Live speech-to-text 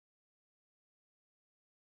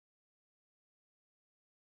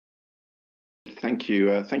Thank you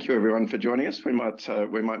everyone for joining us. We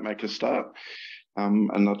might make a start.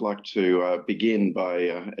 And I'd like to begin by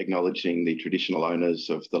acknowledging the traditional owners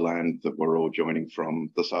of the land that we're all joining from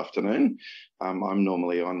this afternoon. I'm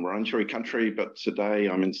normally on Wurundjeri country, but today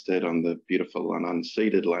I'm instead on the beautiful and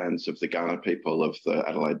unceded lands of the Kaurna people of the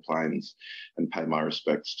Adelaide Plains, and pay my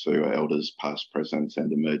respects to elders past, present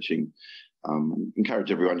and emerging.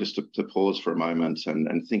 Encourage everyone just to pause for a moment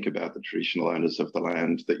and think about the traditional owners of the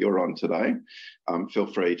land that you're on today. Feel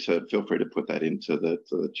free to put that into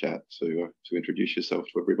the chat to introduce yourself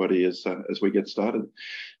to everybody as we get started.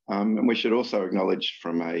 And we should also acknowledge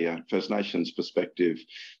from a First Nations perspective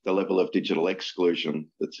the level of digital exclusion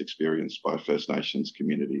that's experienced by First Nations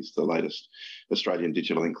communities. The latest Australian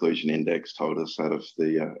Digital Inclusion Index told us out of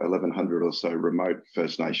the 1,100 or so remote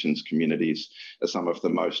First Nations communities are some of the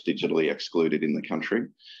most digitally excluded in the country.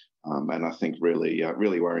 And I think really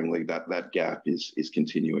worryingly that gap is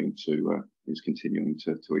continuing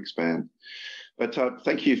to expand. But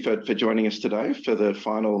thank you for joining us today for the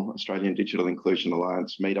final Australian Digital Inclusion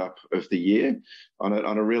Alliance meetup of the year on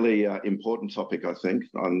a really important topic, I think,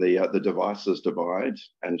 on the devices divide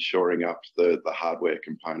and shoring up the hardware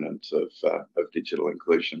component of digital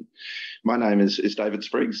inclusion. My name is David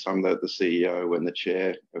Spriggs. I'm the CEO and the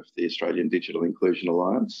chair of the Australian Digital Inclusion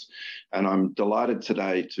Alliance, and I'm delighted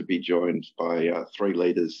today to be joined by three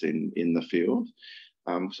leaders in the field.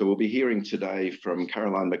 So we'll be hearing today from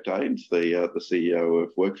Caroline McDade, the CEO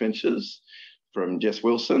of Workventures, from Jess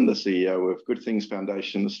Wilson, the CEO of Good Things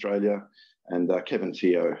Foundation Australia, and Kevin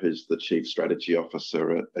Teo, who's the Chief Strategy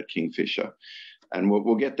Officer at Kingfisher. And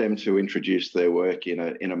we'll get them to introduce their work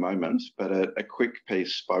in a moment, but a quick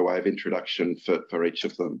piece by way of introduction for each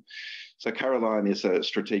of them. So Caroline is a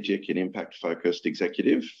strategic and impact-focused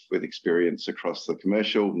executive with experience across the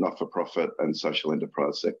commercial, not-for-profit and social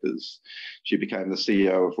enterprise sectors. She became the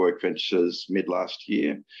CEO of Workventures mid-last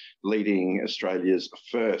year, leading Australia's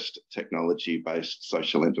first technology-based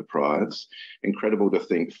social enterprise. Incredible to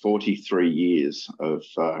think 43 years of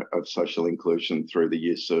social inclusion through the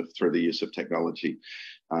use of technology.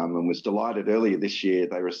 And was delighted earlier this year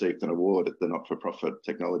they received an award at the Not-for-Profit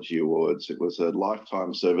Technology Awards. It was a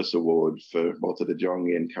Lifetime Service Award for Walter de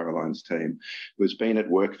Jong and Caroline's team, who's been at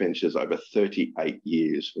Workventures over 38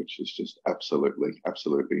 years, which is just absolutely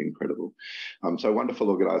incredible. So wonderful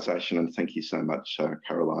organisation, and thank you so much,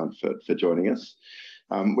 Caroline, for joining us.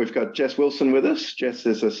 We've got Jess Wilson with us. Jess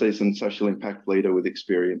is a seasoned social impact leader with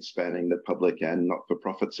experience spanning the public and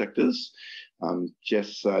not-for-profit sectors.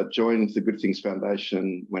 Jess joined the Good Things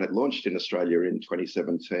Foundation when it launched in Australia in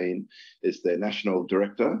 2017 as their national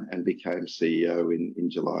director and became CEO in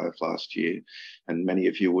July of last year. And many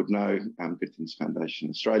of you would know Good Things Foundation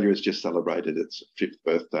Australia has just celebrated its 5th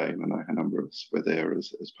birthday, and I know a number of us were there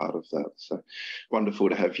as part of that. So wonderful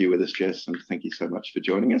to have you with us, Jess, and thank you so much for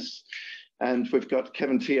joining us. And we've got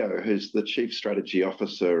Kevin Teo, who's the Chief Strategy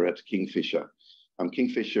Officer at Kingfisher.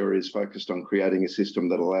 Kingfisher is focused on creating a system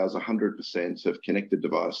that allows 100% of connected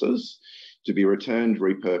devices to be returned,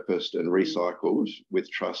 repurposed and recycled with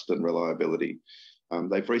trust and reliability.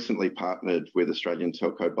 They've recently partnered with Australian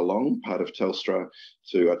telco Belong, part of Telstra,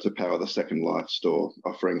 to power the Second Life store,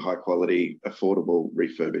 offering high quality, affordable,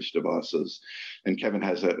 refurbished devices. And Kevin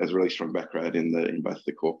has a really strong background in both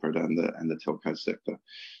the corporate and the telco sector.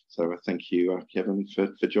 So thank you, Kevin,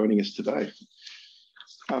 for joining us today.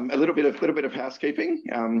 A little bit of housekeeping.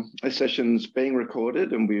 This session's being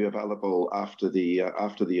recorded and will be available after the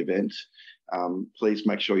event. Please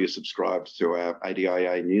make sure you're subscribed to our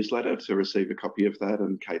ADIA newsletter to receive a copy of that,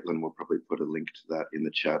 and Caitlin will probably put a link to that in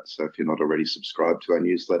the chat. So if you're not already subscribed to our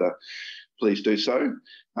newsletter, please do so.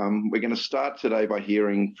 We're going to start today by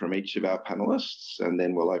hearing from each of our panellists, and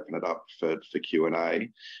then we'll open it up for Q&A.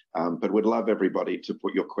 But we'd love everybody to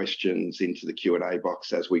put your questions into the Q&A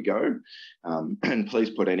box as we go, and please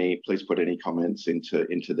put any comments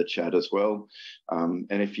into the chat as well. And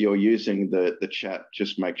if you're using the chat,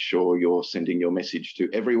 just make sure you're sending your message to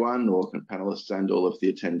everyone, or the panellists and all of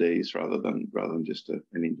the attendees, rather than just an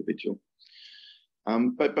individual.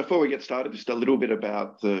 But before we get started, just a little bit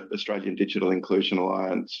about the Australian Digital Inclusion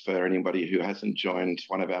Alliance for anybody who hasn't joined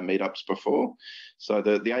one of our meetups before. So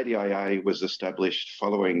the ADIA was established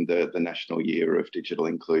following the National Year of Digital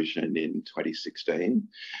Inclusion in 2016.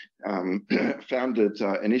 founded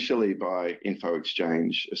initially by Info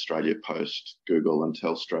Exchange, Australia Post, Google and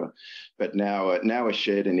Telstra, but now a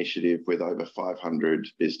shared initiative with over 500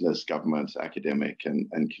 business, government, academic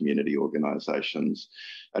and community organisations,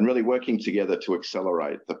 and really working together to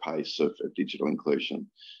accelerate the pace of digital inclusion.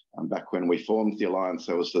 Back when we formed the Alliance,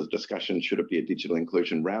 there was the discussion, should it be a digital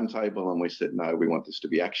inclusion roundtable? And we said, no, we want this to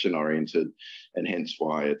be action-oriented, and hence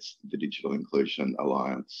why it's the Digital Inclusion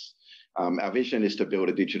Alliance. Our vision is to build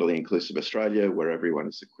a digitally inclusive Australia where everyone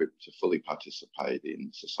is equipped to fully participate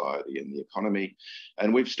in society and the economy.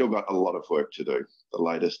 And we've still got a lot of work to do. The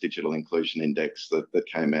latest Digital Inclusion Index that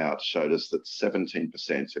came out showed us that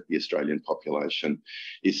 17% of the Australian population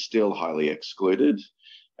is still highly excluded.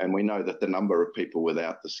 And we know that the number of people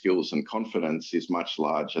without the skills and confidence is much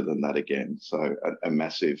larger than that again. So a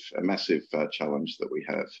massive challenge that we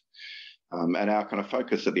have. And our kind of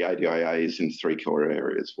focus at the ADIA is in three core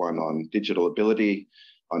areas: one on digital ability,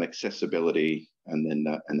 on accessibility, and then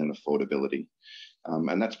affordability.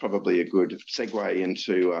 And that's probably a good segue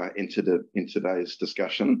into today's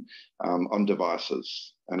discussion on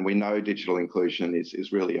devices. And we know digital inclusion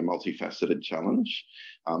is really a multifaceted challenge,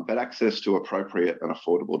 but access to appropriate and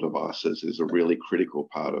affordable devices is a really critical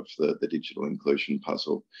part of the digital inclusion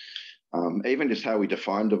puzzle. Even just how we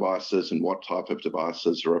define devices and what type of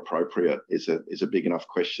devices are appropriate is a big enough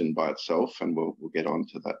question by itself, and we'll get on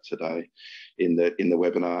to that today in the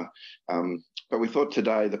webinar. But we thought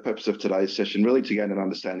today, the purpose of today's session, really to gain an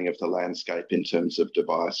understanding of the landscape in terms of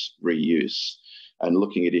device reuse and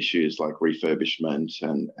looking at issues like refurbishment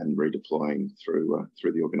and redeploying through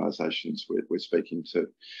the organisations we're speaking to.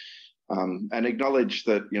 And acknowledge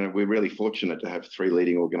that, you know, we're really fortunate to have three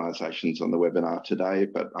leading organisations on the webinar today,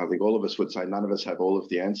 but I think all of us would say none of us have all of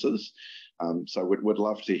the answers. So would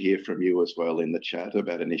love to hear from you as well in the chat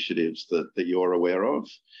about initiatives that you're aware of.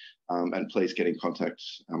 And please get in contact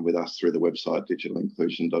with us through the website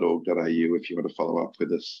digitalinclusion.org.au if you want to follow up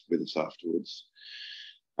with us afterwards.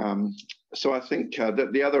 So I think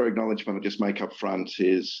that the other acknowledgement I'll just make up front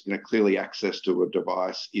is, you know, clearly access to a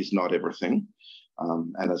device is not everything.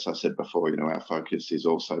 And as I said before, you know, our focus is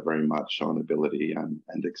also very much on ability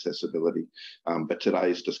and accessibility. But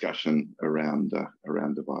today's discussion around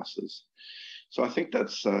devices. So I think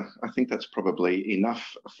that's probably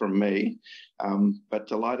enough from me. But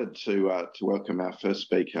delighted to welcome our first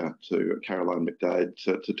speaker, to Caroline McDade,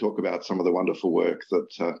 to talk about some of the wonderful work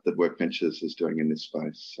that WorkVentures is doing in this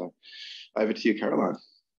space. So over to you, Caroline.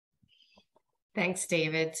 Thanks,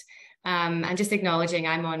 David. And just acknowledging,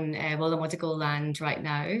 I'm on Walla land right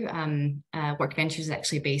now. WorkVentures is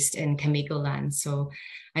actually based in Kamigo land, so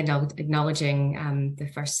acknowledging the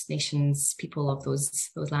First Nations people of those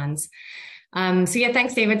lands. So yeah,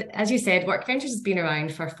 thanks, David. As you said, WorkVentures has been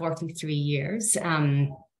around for 43 years. And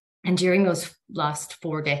during those last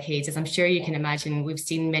 4 decades, as I'm sure you can imagine, we've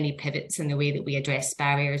seen many pivots in the way that we address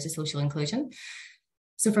barriers to social inclusion.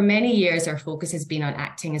 So for many years, our focus has been on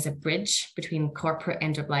acting as a bridge between corporate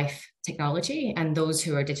end-of-life technology and those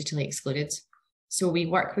who are digitally excluded. So we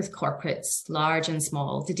work with corporates, large and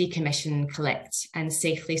small, to decommission, collect, and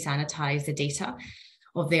safely sanitize the data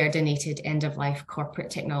of their donated end-of-life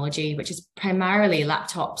corporate technology, which is primarily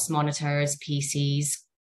laptops, monitors, PCs.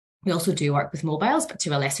 We also do work with mobiles, but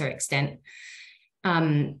to a lesser extent.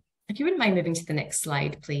 If you wouldn't mind moving to the next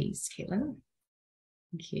slide, please, Caitlin.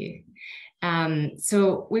 Thank you.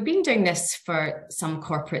 So we've been doing this for some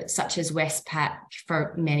corporates such as Westpac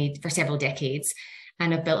for several decades,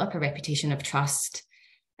 and have built up a reputation of trust.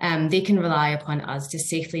 They can rely upon us to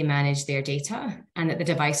safely manage their data, and that the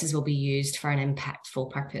devices will be used for an impactful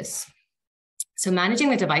purpose. So managing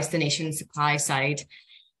the device donation supply side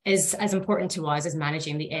is as important to us as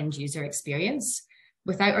managing the end user experience.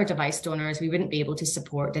 Without our device donors, we wouldn't be able to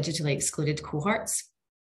support digitally excluded cohorts.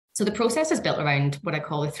 So the process is built around what I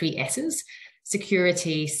call the 3 S's: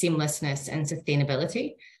 security, seamlessness, and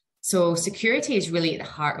sustainability. So security is really at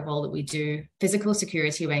the heart of all that we do. Physical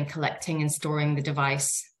security when collecting and storing the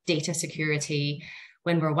device, data security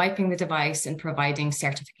when we're wiping the device and providing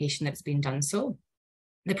certification that it's been done so.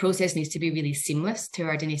 The process needs to be really seamless to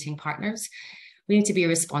our donating partners. We need to be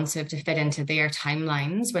responsive to fit into their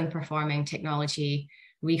timelines when performing technology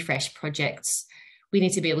refresh projects. We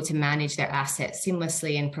need to be able to manage their assets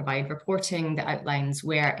seamlessly and provide reporting that outlines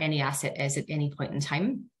where any asset is at any point in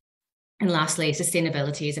time. And lastly,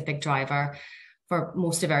 sustainability is a big driver for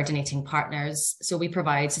most of our donating partners. So we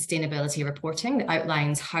provide sustainability reporting that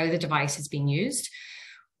outlines how the device has been used,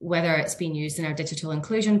 whether it's been used in our digital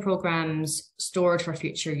inclusion programs, stored for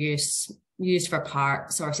future use, used for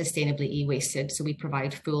parts, or sustainably e-wasted. So we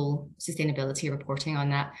provide full sustainability reporting on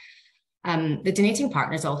that. The donating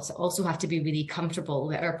partners also have to be really comfortable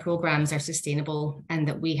that our programs are sustainable and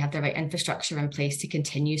that we have the right infrastructure in place to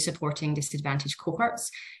continue supporting disadvantaged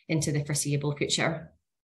cohorts into the foreseeable future.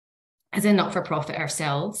 As a not-for-profit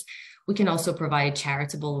ourselves, we can also provide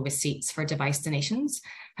charitable receipts for device donations.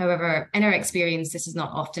 However, in our experience, this is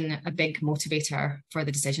not often a big motivator for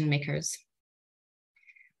the decision makers.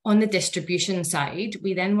 On the distribution side,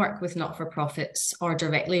 we then work with not-for-profits or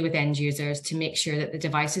directly with end users to make sure that the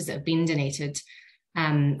devices that have been donated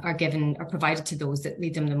are provided to those that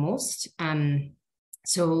need them the most.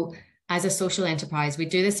 So as a social enterprise, we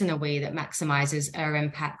do this in a way that maximizes our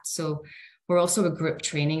impact. So we're also a group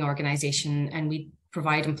training organization, and we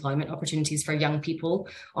provide employment opportunities for young people,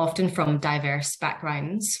 often from diverse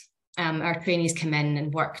backgrounds. Our trainees come in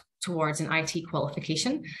and work towards an IT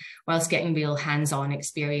qualification whilst getting real hands-on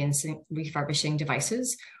experience in refurbishing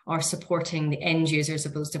devices or supporting the end users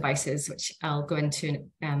of those devices, which I'll go into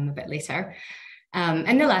a bit later.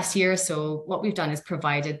 In the last year or so, what we've done is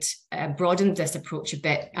broadened this approach a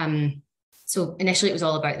bit. So initially it was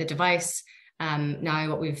all about the device. Now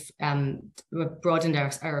what we've broadened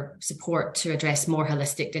our support to address more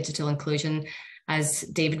holistic digital inclusion. As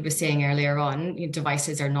David was saying earlier on,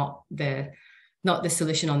 devices are not the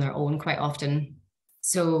solution on their own quite often.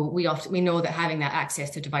 So we know that having that access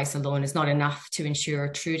to device alone is not enough to ensure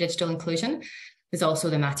true digital inclusion. There's also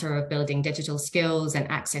the matter of building digital skills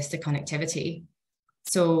and access to connectivity.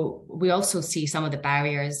 So we also see some of the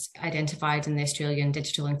barriers identified in the Australian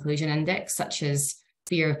Digital Inclusion Index, such as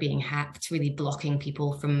fear of being hacked, really blocking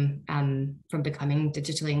people from becoming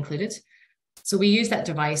digitally included. So we use that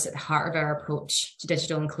device at the heart of our approach to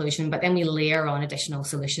digital inclusion, but then we layer on additional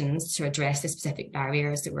solutions to address the specific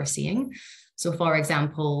barriers that we're seeing. So for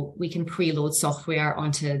example, we can preload software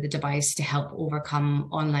onto the device to help overcome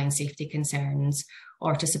online safety concerns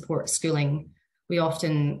or to support schooling. We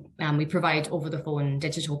often, we provide over the phone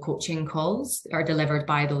digital coaching calls that are delivered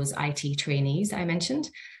by those IT trainees I mentioned,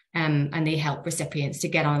 and they help recipients to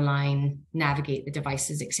get online, navigate the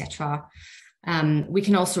devices, etc. We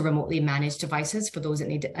can also remotely manage devices for those that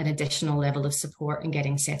need an additional level of support in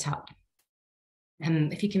getting set up.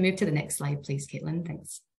 If you can move to the next slide, please, Caitlin,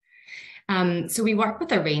 thanks. So we work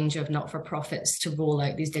with a range of not-for-profits to roll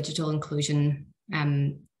out these digital inclusion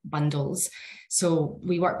bundles. So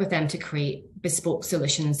we work with them to create bespoke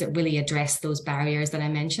solutions that really address those barriers that I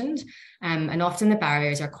mentioned. And often the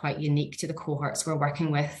barriers are quite unique to the cohorts we're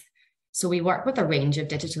working with. So we work with a range of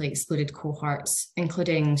digitally excluded cohorts,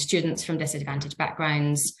 including students from disadvantaged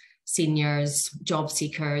backgrounds, seniors, job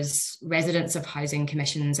seekers, residents of housing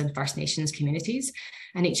commissions and First Nations communities.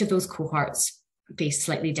 And each of those cohorts face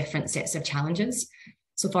slightly different sets of challenges.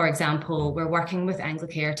 So for example, we're working with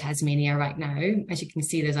Anglicare Tasmania right now. As you can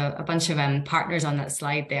see, there's a bunch of partners on that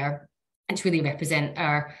slide there, which really represent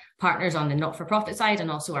our partners on the not-for-profit side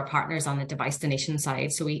and also our partners on the device donation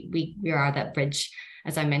side. So we are that bridge,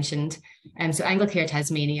 as I mentioned. So Anglicare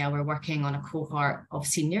Tasmania, we're working on a cohort of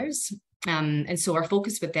seniors. And so our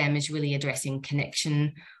focus with them is really addressing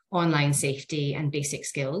connection, online safety and basic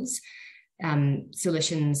skills.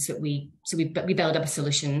 Solutions that we build up a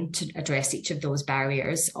solution to address each of those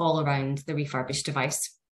barriers all around the refurbished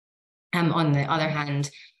device. On the other hand,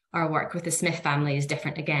 our work with the Smith family is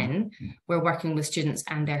different again. We're working with students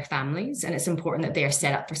and their families, and it's important that they are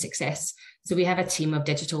set up for success. So we have a team of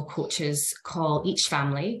digital coaches call each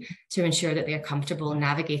family to ensure that they're comfortable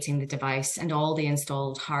navigating the device and all the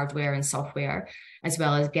installed hardware and software, as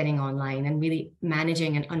well as getting online and really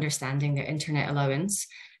managing and understanding their internet allowance.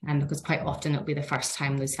 Because quite often it'll be the first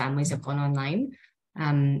time those families have gone online.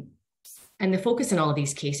 And the focus in all of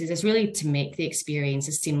these cases is really to make the experience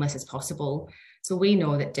as seamless as possible. So we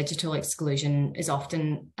know that digital exclusion is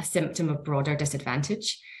often a symptom of broader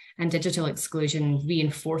disadvantage, and digital exclusion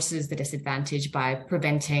reinforces the disadvantage by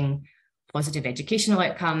preventing positive educational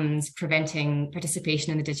outcomes, preventing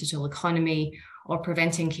participation in the digital economy, or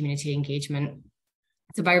preventing community engagement.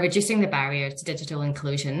 So by reducing the barriers to digital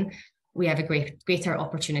inclusion, we have a greater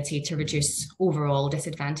opportunity to reduce overall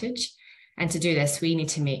disadvantage. And to do this, we need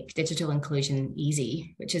to make digital inclusion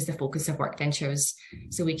easy, which is the focus of Work Ventures.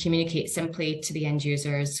 So we communicate simply to the end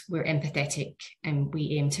users, we're empathetic, and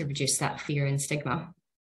we aim to reduce that fear and stigma.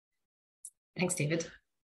 Thanks, David.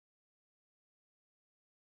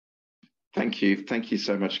 Thank you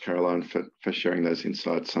so much, Caroline, for sharing those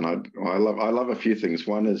insights. And I love a few things.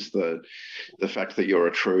 One is the fact that you're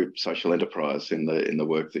a true social enterprise in the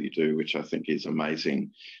work that you do, which I think is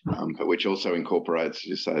amazing, but which also incorporates, as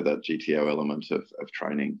you say, that GTO element of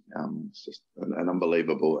training. It's just an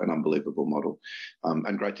unbelievable model,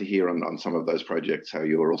 and great to hear on some of those projects how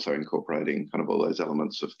you're also incorporating kind of all those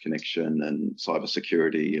elements of connection and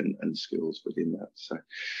cybersecurity and skills within that. So,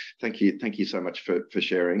 thank you so much for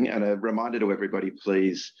sharing. And a reminder to everybody,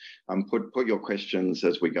 please put your questions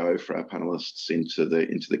as we go for our panelists into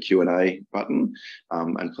the Q&A button,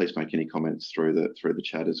 and please make any comments through the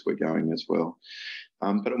chat as we're going as well.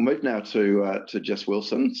 But I'll move now to Jess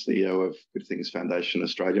Wilson, CEO of Good Things Foundation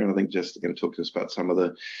Australia, and I think Jess is going to talk to us about some of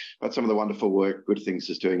the wonderful work Good Things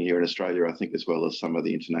is doing here in Australia, I think, as well as some of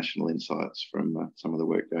the international insights from some of the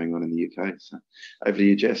work going on in the UK. So over to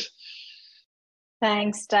you, Jess.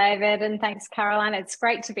 Thanks, David, and thanks, Caroline. It's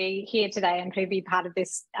great to be here today and to be part of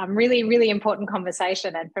this really, really important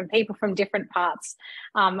conversation, and from people from different parts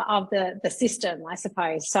of the system, I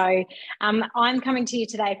suppose. So I'm coming to you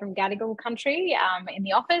today from Gadigal country in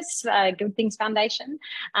the office, Good Things Foundation,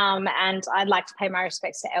 and I'd like to pay my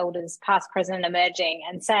respects to elders, past, present, and emerging,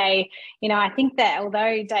 and say, I think that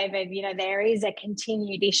although, David, there is a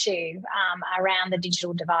continued issue around the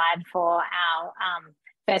digital divide for our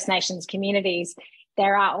First Nations communities,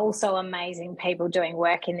 there are also amazing people doing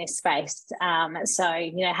work in this space.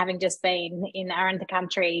 So, having just been in Arrernte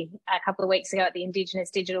country a couple of weeks ago at the Indigenous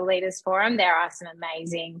Digital Leaders Forum, there are some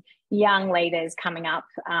amazing young leaders coming up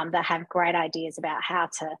that have great ideas about how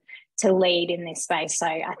to lead in this space. So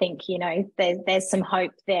I think, there's some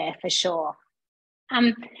hope there for sure.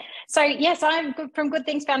 So yes, I'm from Good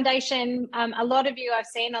Things Foundation. A lot of you I've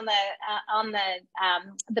seen on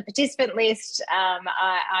the participant list.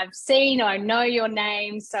 I've seen or know your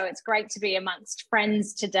names, so it's great to be amongst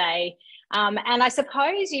friends today. And I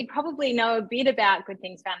suppose you probably know a bit about Good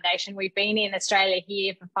Things Foundation. We've been in Australia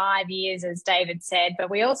here for 5 years, as David said, but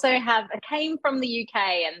we also came from the UK,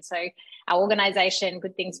 and so our organisation,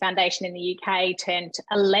 Good Things Foundation in the UK, turned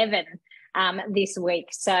 11 this week.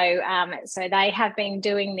 So they have been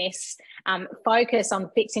doing this focus on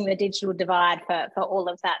fixing the digital divide for all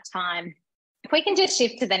of that time. If we can just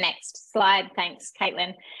shift to the next slide. Thanks,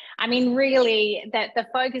 Caitlin. I mean, really, the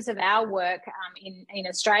focus of our work in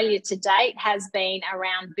Australia to date has been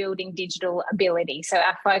around building digital ability. So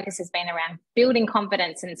our focus has been around building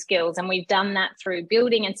confidence and skills, and we've done that through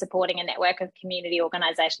building and supporting a network of community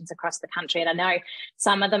organisations across the country. And I know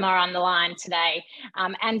some of them are on the line today.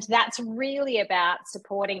 And that's really about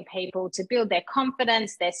supporting people to build their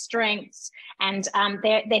confidence, their strengths, and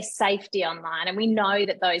their safety online. And we know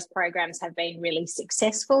that those programs have been really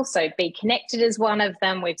successful. So Be Connected is one of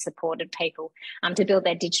them. We've supported people to build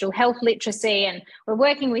their digital health literacy, and we're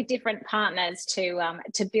working with different partners to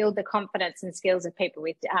build the confidence and skills of people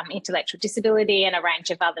with intellectual disability and a range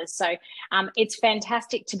of others. So it's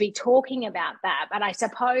fantastic to be talking about that. But I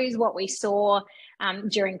suppose what we saw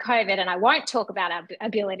during COVID, and I won't talk about our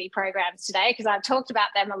ability programs today because I've talked about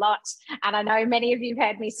them a lot, and I know many of you have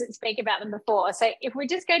heard me speak about them before. So if we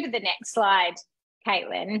just go to the next slide,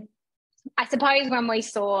 Caitlin. I suppose when we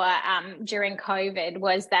saw during COVID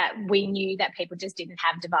was that we knew that people just didn't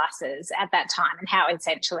have devices at that time and how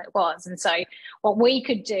essential it was. And so what we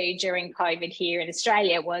could do during COVID here in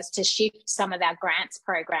Australia was to shift some of our grants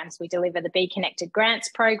programs. We deliver the Be Connected grants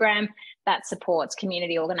program that supports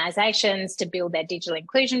community organisations to build their digital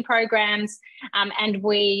inclusion programs. And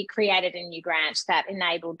we created a new grant that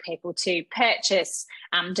enabled people to purchase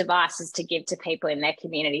devices to give to people in their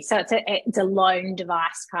community. So it's a loan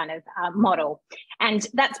device kind of model. And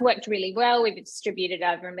that's worked really well. We've distributed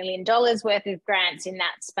over $1 million worth of grants in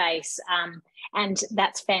that space. And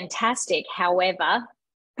that's fantastic. However,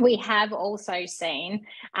 we have also seen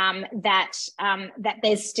that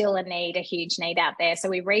there's still a huge need out there. So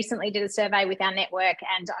we recently did a survey with our network,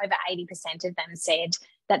 and over 80% of them said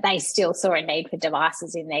that they still saw a need for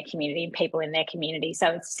devices in their community and people in their community. So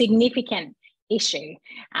it's a significant issue.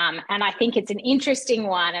 And I think it's an interesting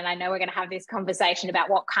one. And I know we're going to have this conversation about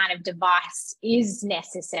what kind of device is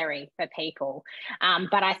necessary for people.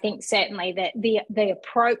 But I think certainly that the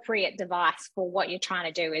appropriate device for what you're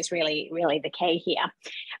trying to do is really, really the key here.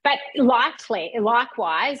 But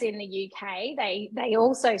likewise, in the UK, they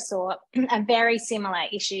also saw a very similar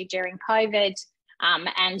issue during COVID.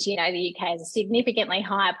 And, the UK has a significantly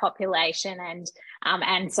higher population,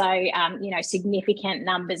 and so, significant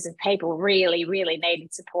numbers of people really, really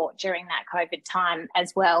needed support during that COVID time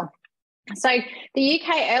as well. So the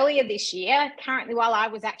UK earlier this year, currently while I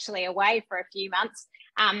was actually away for a few months,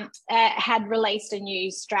 had released a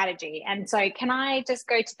new strategy. And so can I just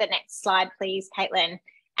go to the next slide, please, Caitlin?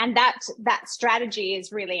 And that strategy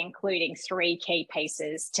is really including 3 key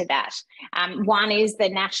pieces to that. One is the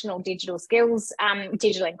National Digital Skills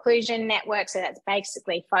Digital Inclusion Network. So that's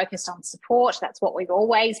basically focused on support. That's what we've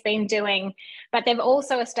always been doing. But they've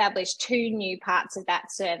also established 2 new parts of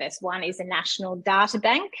that service. One is a national data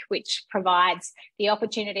bank, which provides the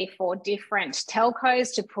opportunity for different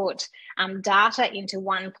telcos to put data into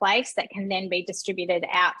one place that can then be distributed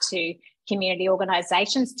out to community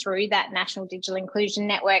organisations through that National Digital Inclusion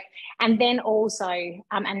Network, and then also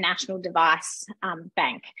a national device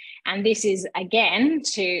bank. And this is, again,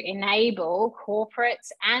 to enable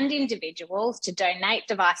corporates and individuals to donate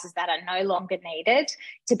devices that are no longer needed,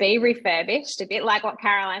 to be refurbished, a bit like what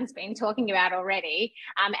Caroline's been talking about already,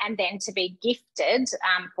 and then to be gifted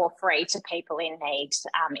for free to people in need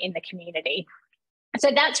in the community.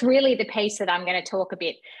 So that's really the piece that I'm going to talk a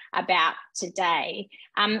bit about today.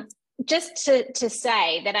 Just to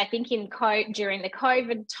say that I think during the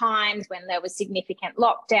COVID times when there were significant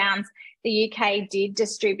lockdowns, the UK did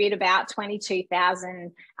distribute about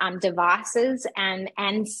 22,000 devices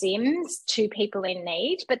and SIMs to people in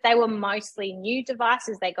need, but they were mostly new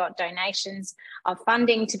devices. They got donations of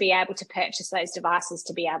funding to be able to purchase those devices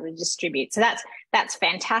to be able to distribute. So that's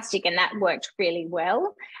fantastic, and that worked really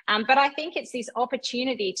well. But I think it's this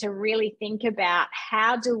opportunity to really think about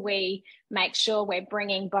how do we make sure we're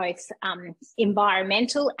bringing both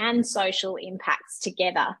environmental and social impacts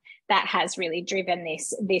together. That has really driven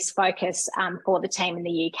this focus for the team in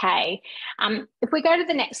the UK. If we go to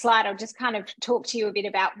the next slide, I'll just kind of talk to you a bit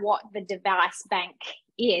about what the device bank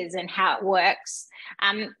is and how it works.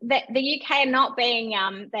 The UK are not being,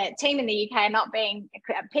 the team in the UK are not being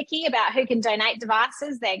picky about who can donate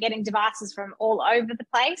devices. They're getting devices from all over the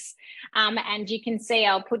place. And you can see,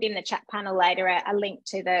 I'll put in the chat panel later a link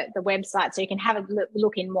to the website so you can have a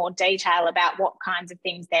look in more detail about what kinds of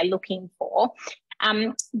things they're looking for.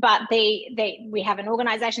 But we have an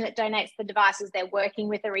organisation that donates the devices. They're working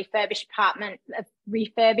with a refurbishing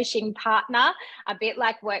partner, a bit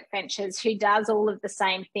like Workventures, who does all of the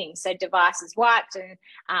same things. So devices wiped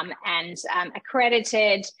and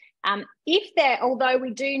accredited. Although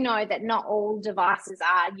we do know that not all devices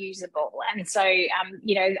are usable, and so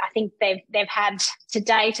I think they've had to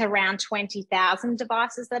date around 20,000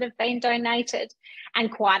 devices that have been donated,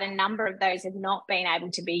 and quite a number of those have not been able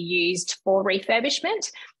to be used for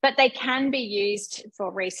refurbishment, but they can be used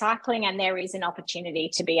for recycling, and there is an opportunity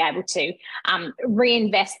to be able to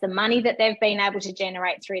reinvest the money that they've been able to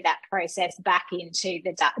generate through that process back into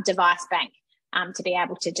the device bank to be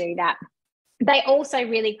able to do that. They also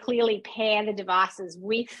really clearly pair the devices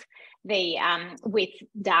with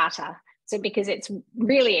data. So because it's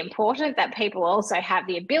really important that people also have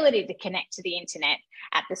the ability to connect to the internet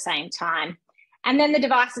at the same time. And then the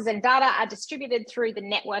devices and data are distributed through the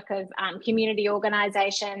network of community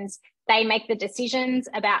organisations. They make the decisions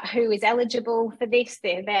about who is eligible for this.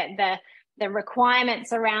 The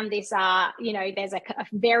requirements around this are, there's a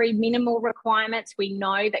very minimal requirements. We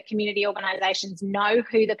know that community organisations know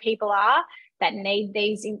who the people are that need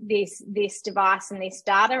this device and this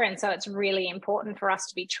data. And so it's really important for us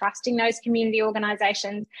to be trusting those community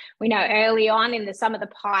organisations. We know early on in some of the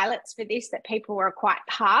pilots for this that people were quite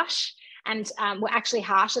harsh and were actually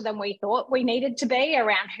harsher than we thought we needed to be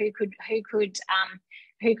around who could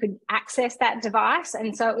access that device.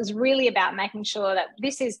 And so it was really about making sure that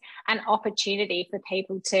this is an opportunity for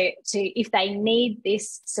people to if they need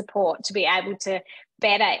this support, to be able to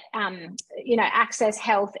better, access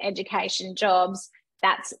health, education, jobs.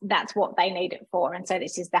 That's what they need it for. And so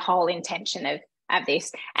this is the whole intention of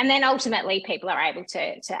this. And then ultimately people are able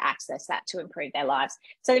to access that to improve their lives.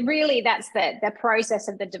 So really that's the process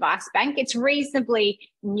of the device bank. It's reasonably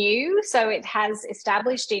new. So it has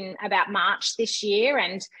established in about March this year.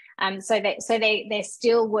 And so they're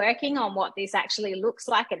still working on what this actually looks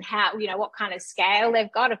like and how, what kind of scale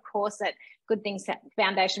they've got. Of course, at Good Things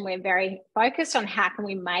Foundation, we're very focused on how can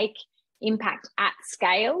we make impact at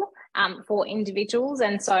scale for individuals,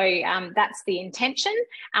 and so that's the intention.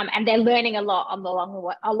 And they're learning a lot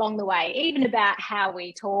along the way, even about how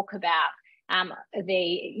we talk about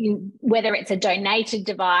whether it's a donated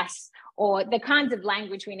device or the kinds of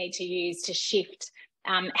language we need to use to shift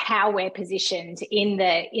how we're positioned in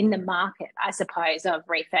the market, I suppose, of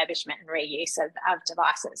refurbishment and reuse of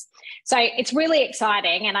devices. So it's really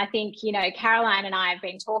exciting. And I think, Caroline and I have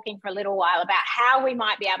been talking for a little while about how we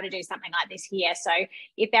might be able to do something like this here. So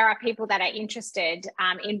if there are people that are interested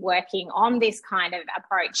in working on this kind of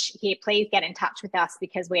approach here, please get in touch with us,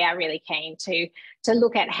 because we are really keen to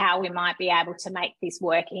look at how we might be able to make this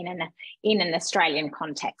work in an Australian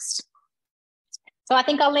context. So I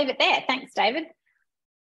think I'll leave it there. Thanks, David.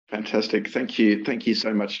 Fantastic. Thank you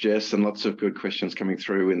so much, Jess, and lots of good questions coming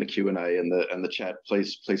through in the Q&A and the chat.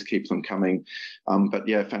 Please keep them coming. But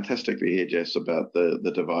yeah, fantastic to hear, Jess, about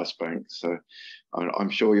the device bank. So I'm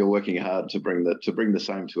sure you're working hard to bring the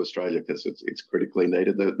same to Australia, because it's critically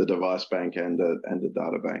needed, the device bank and a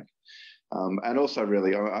data bank. And also,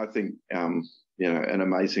 really, I think an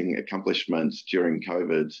amazing accomplishment during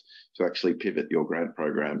COVID to actually pivot your grant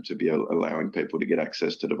program to be allowing people to get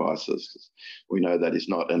access to devices. We know that is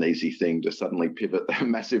not an easy thing to suddenly pivot a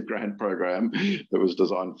massive grant program that was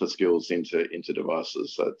designed for skills into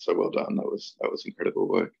devices. So well done. That was incredible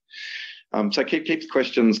work. So keep the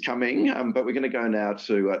questions coming, but we're going to go now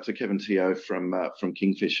to Kevin Teo from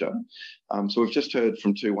Kingfisher. So we've just heard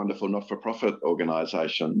from two wonderful not-for-profit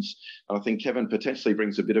organisations. I think Kevin potentially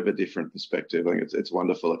brings a bit of a different perspective. I think it's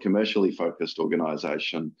wonderful, a commercially focused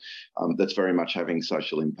organisation that's very much having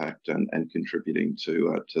social impact and contributing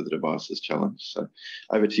to the Devices Challenge. So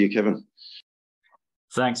over to you, Kevin.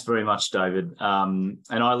 Thanks very much, David. And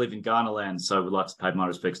I live in Ghanaland, so I would like to pay my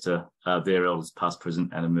respects to their elders, past,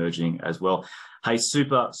 present, and emerging as well. Hey,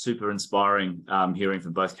 super inspiring hearing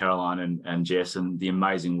from both Caroline and Jess, and the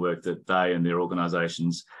amazing work that they and their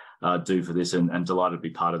organisations do for this, and delighted to be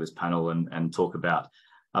part of this panel and talk about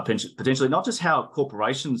potentially not just how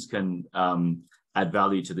corporations can add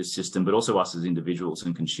value to this system, but also us as individuals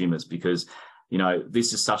and consumers, because,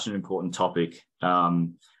 this is such an important topic,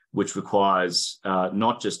 which requires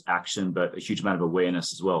not just action, but a huge amount of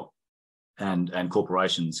awareness as well. And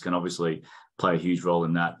corporations can obviously play a huge role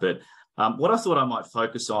in that. But what I thought I might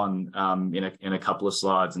focus on in a couple of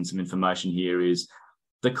slides and some information here is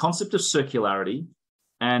the concept of circularity,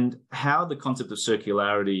 and how the concept of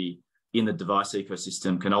circularity in the device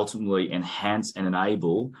ecosystem can ultimately enhance and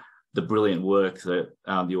enable the brilliant work that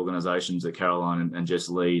the organisations that Caroline and Jess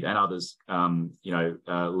lead, and others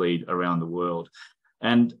lead around the world.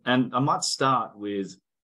 And I might start with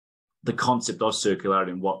the concept of circularity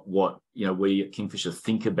and what we at Kingfisher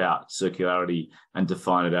think about circularity and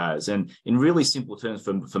define it as. And in really simple terms,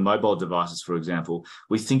 for mobile devices, for example,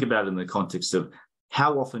 we think about it in the context of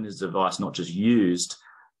how often is the device not just used,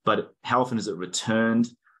 but how often is it returned,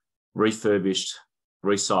 refurbished,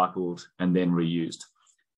 recycled, and then reused.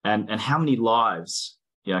 And how many lives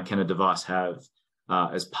can a device have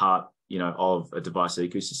as part of a device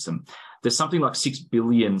ecosystem. There's something like 6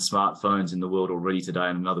 billion smartphones in the world already today,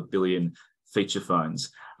 and another billion feature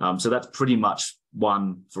phones. So that's pretty much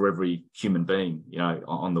one for every human being,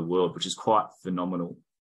 on the world, which is quite phenomenal.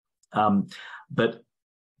 But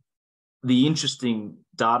the interesting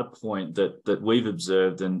data point that we've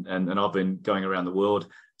observed, and I've been going around the world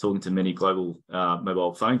talking to many global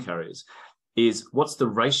mobile phone carriers, is what's the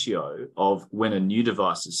ratio of when a new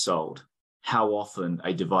device is sold, how often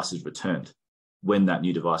a device is returned when that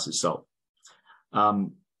new device is sold.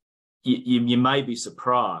 You may be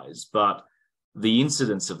surprised, but the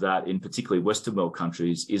incidence of that in particularly Western world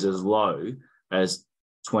countries is as low as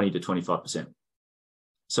 20 to 25%.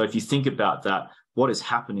 So if you think about that, what is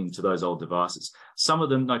happening to those old devices? Some of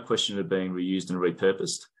them, no question, are being reused and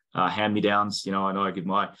repurposed. Hand-me-downs, I know I give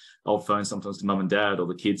my old phone sometimes to mum and dad or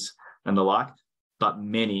the kids and the like, but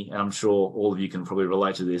many, and I'm sure all of you can probably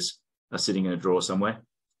relate to this, are sitting in a drawer somewhere,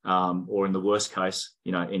 or in the worst case,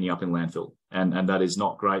 ending up in landfill. And that is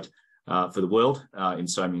not great for the world in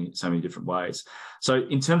so many different ways. So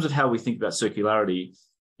in terms of how we think about circularity,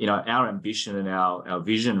 our ambition and our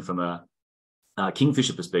vision from a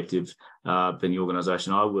Kingfisher perspective, being the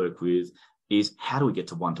organisation I work with, is how do we get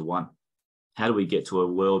to one-to-one? How do we get to a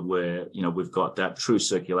world where, we've got that true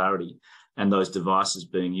circularity and those devices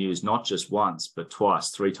being used not just once, but twice,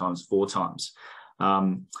 3 times, 4 times?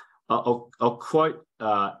 I'll quote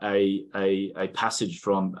a passage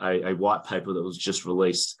from a white paper that was just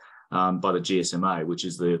released by the GSMA, which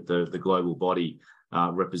is the global body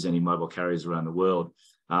representing mobile carriers around the world,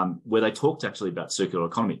 where they talked actually about circular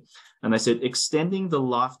economy. And they said, extending the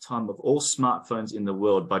lifetime of all smartphones in the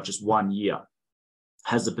world by just 1 year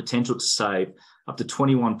has the potential to save up to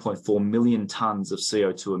 21.4 million tonnes of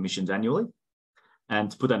CO2 emissions annually. And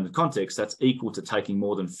to put that into context, that's equal to taking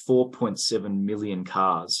more than 4.7 million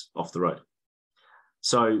cars off the road.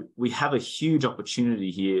 So we have a huge opportunity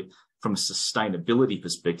here from a sustainability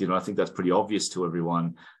perspective, and I think that's pretty obvious to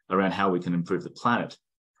everyone around how we can improve the planet.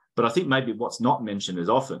 But I think maybe what's not mentioned as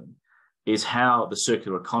often is how the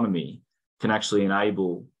circular economy can actually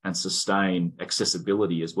enable and sustain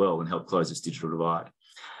accessibility as well and help close this digital divide.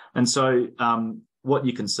 And so what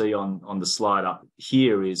you can see on the slide up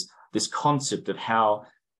here is this concept of how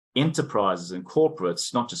enterprises and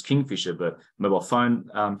corporates, not just Kingfisher, but mobile phone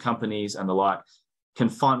companies and the like, can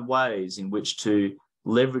find ways in which to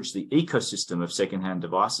leverage the ecosystem of secondhand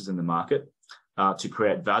devices in the market to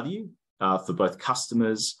create value for both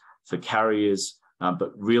customers, for carriers,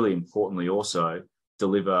 but really importantly also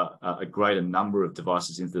deliver a greater number of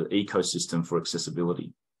devices into the ecosystem for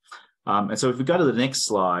accessibility. And so if we go to the next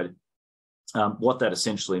slide, what that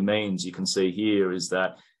essentially means, you can see here, is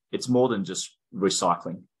that it's more than just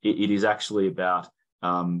recycling. It is actually about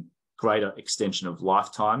greater extension of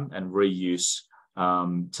lifetime and reuse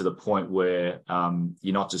to the point where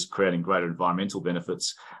you're not just creating greater environmental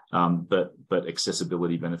benefits, but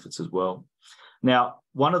accessibility benefits as well. Now,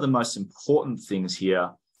 one of the most important things here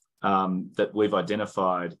that we've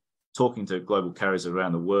identified talking to global carriers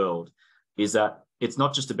around the world is that it's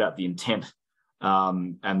not just about the intent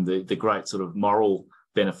and the great sort of moral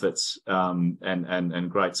benefits and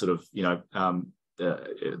great sort of,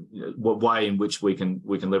 way in which we can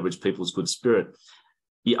leverage people's good spirit.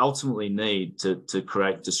 You ultimately need to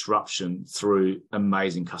create disruption through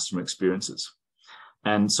amazing customer experiences.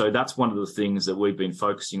 And so that's one of the things that we've been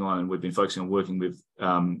focusing on, and we've been focusing on working with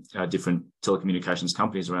different telecommunications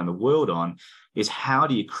companies around the world on, is how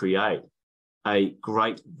do you create a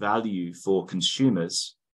great value for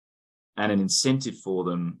consumers and an incentive for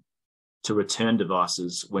them to return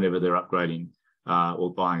devices whenever they're upgrading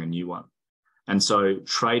or buying a new one. And so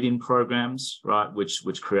trade-in programs, right, which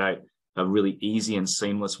create a really easy and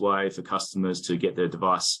seamless way for customers to get their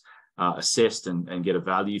device assessed and get a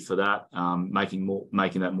value for that,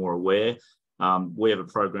 making that more aware. We have a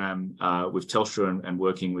program with Telstra and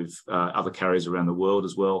working with other carriers around the world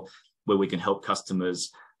as well, where we can help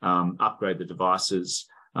customers upgrade the devices,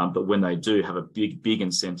 but when they do, have a big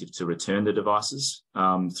incentive to return the devices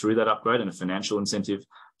through that upgrade and a financial incentive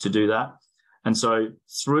to do that. And so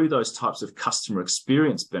through those types of customer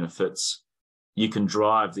experience benefits, you can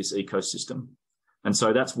drive this ecosystem. And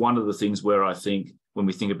so that's one of the things where I think when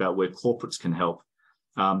we think about where corporates can help,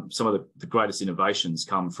 some of the greatest innovations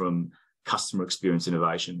come from customer experience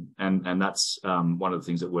innovation. And that's one of the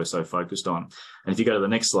things that we're so focused on. And if you go to the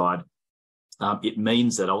next slide, it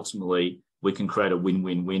means that ultimately we can create a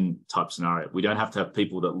win-win-win type scenario. We don't have to have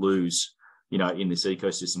people that lose, in this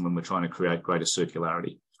ecosystem when we're trying to create greater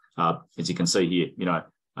circularity. As you can see here,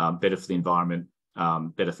 better for the environment,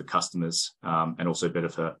 better for customers, and also better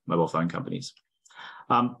for mobile phone companies.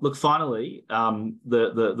 Look, finally,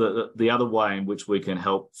 the other way in which we can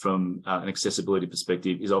help from an accessibility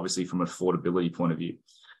perspective is obviously from an affordability point of view.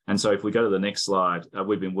 And so if we go to the next slide,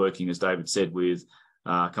 we've been working, as David said, with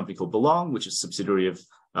a company called Belong, which is a subsidiary of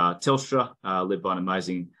Telstra, led by an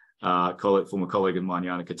amazing former colleague of mine,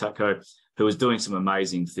 Yana Katatko, who is doing some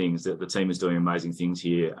amazing things. The team is doing amazing things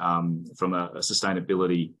here from a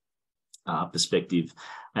sustainability perspective.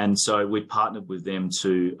 And so we partnered with them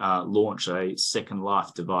to launch a Second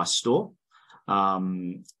Life device store,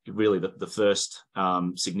 really the first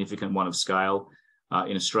significant one of scale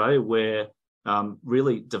in Australia, where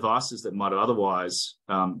really devices that might have otherwise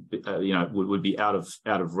would be out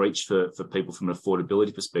of reach for people from an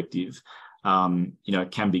affordability perspective,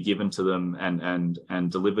 can be given to them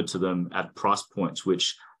and delivered to them at price points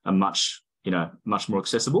which are much more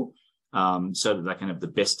accessible, so that they can have the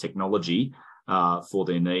best technology for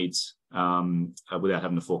their needs without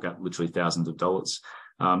having to fork out literally thousands of dollars.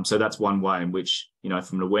 So that's one way in which,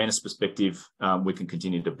 from an awareness perspective, we can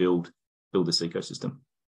continue to build this ecosystem.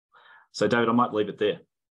 So, David, I might leave it there.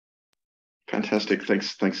 Fantastic.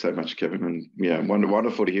 Thanks so much, Kevin. And yeah,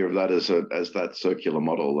 wonderful to hear of that as that circular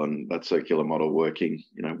model, and that circular model working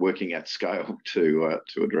at scale to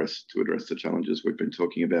address the challenges we've been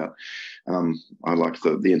talking about. I like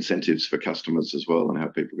the incentives for customers as well, and how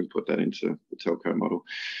people can put that into the telco model.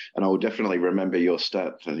 And I will definitely remember your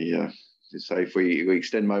stat for say if we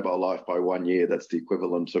extend mobile life by 1 year, that's the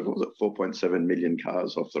equivalent of 4.7 million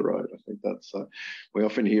cars off the road. I think that's we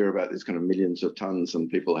often hear about these kind of millions of tons, and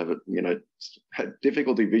people have had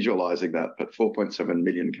difficulty visualizing that, but 4.7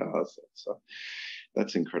 million cars,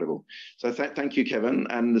 that's incredible. So thank you, Kevin.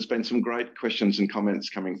 And there's been some great questions and comments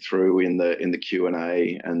coming through in the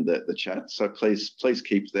Q&A and the chat. So please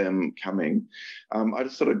keep them coming. I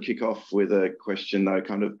just thought I'd kick off with a question, though,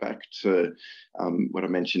 kind of back to what I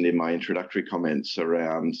mentioned in my introductory comments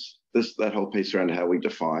around that whole piece around how we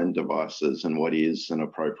define devices and what is an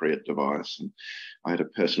appropriate device. And I had a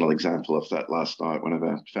personal example of that last night. One of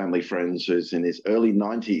our family friends who's in his early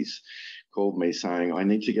 90s called me saying, I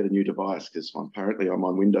need to get a new device because apparently I'm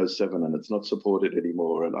on Windows 7 and it's not supported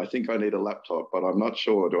anymore. And I think I need a laptop, but I'm not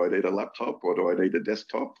sure. Do I need a laptop or do I need a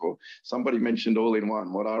desktop? Or somebody mentioned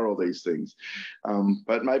all-in-one. What are all these things?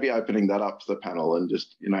 But maybe opening that up to the panel and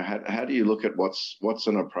just, how do you look at what's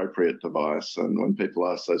an appropriate device? And when people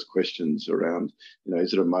ask those questions around,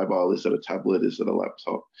 is it a mobile? Is it a tablet? Is it a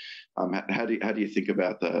laptop? How do you think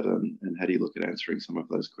about that? And how do you look at answering some of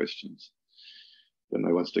those questions? Then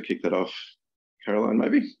who wants to kick that off? Caroline,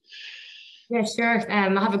 maybe? Yeah, sure.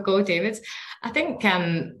 I'll have a go, David. I think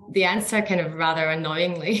the answer kind of rather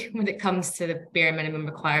annoyingly when it comes to the bare minimum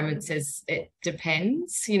requirements is it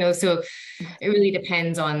depends, so it really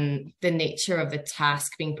depends on the nature of the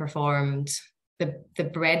task being performed, the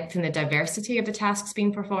breadth and the diversity of the tasks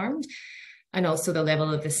being performed, and also the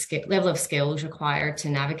level of skills required to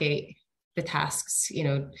navigate the tasks.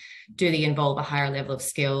 Do they involve a higher level of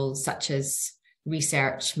skills such as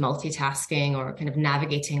research, multitasking, or kind of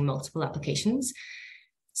navigating multiple applications?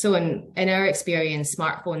 So in our experience,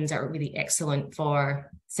 smartphones are really excellent for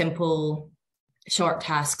simple, short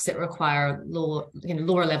tasks that require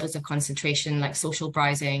lower levels of concentration, like social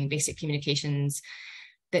browsing, basic communications,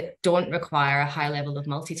 that don't require a high level of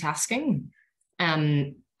multitasking,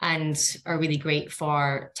 and are really great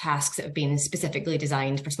for tasks that have been specifically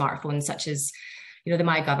designed for smartphones, such as, the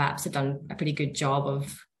MyGov apps have done a pretty good job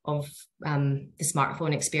of the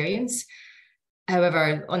smartphone experience.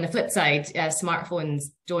 However, on the flip side, smartphones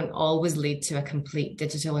don't always lead to a complete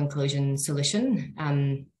digital inclusion solution.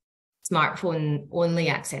 Smartphone only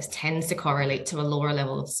access tends to correlate to a lower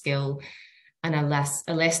level of skill and a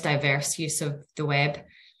less diverse use of the web.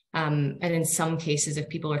 And in some cases, if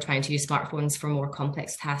people are trying to use smartphones for more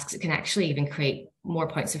complex tasks, it can actually even create more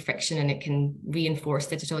points of friction and it can reinforce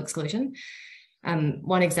digital exclusion.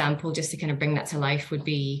 One example, just to kind of bring that to life, would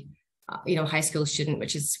be, high school student,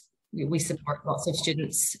 which is, we support lots of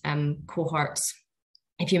students, cohorts.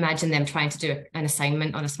 If you imagine them trying to do an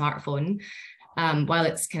assignment on a smartphone, while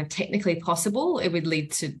it's kind of technically possible, it would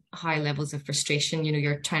lead to high levels of frustration.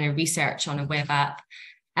 You're trying to research on a web app,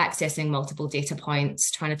 accessing multiple data points,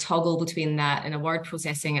 trying to toggle between that and a word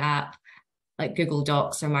processing app like Google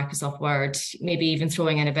Docs or Microsoft Word, maybe even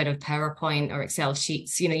throwing in a bit of PowerPoint or Excel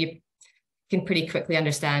sheets. You can pretty quickly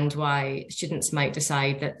understand why students might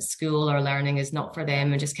decide that school or learning is not for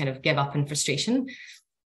them and just kind of give up in frustration.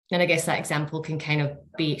 And I guess that example can kind of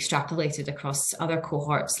be extrapolated across other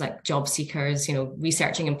cohorts like job seekers,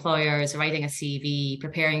 researching employers, writing a CV,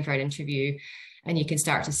 preparing for an interview, and you can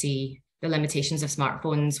start to see the limitations of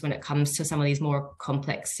smartphones when it comes to some of these more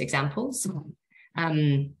complex examples.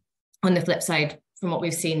 On the flip side, from what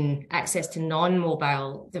we've seen, access to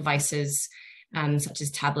non-mobile devices, such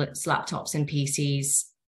as tablets, laptops, and PCs,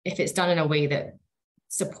 if it's done in a way that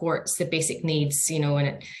supports the basic needs, and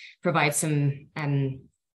it provides some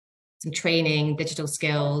training, digital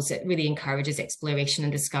skills, it really encourages exploration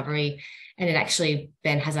and discovery. And it actually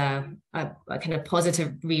then has a kind of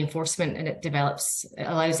positive reinforcement, and it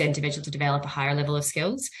allows the individual to develop a higher level of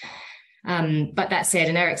skills. But that said,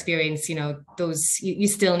 in our experience, you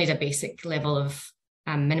still need a basic level of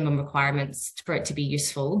minimum requirements for it to be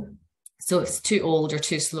useful. So if it's too old or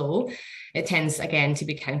too slow, it tends, again, to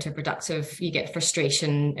be counterproductive. You get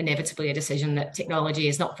frustration, inevitably a decision that technology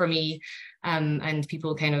is not for me, and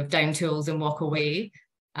people kind of down tools and walk away.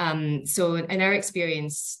 So in our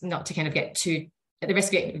experience, not to kind of get too, at the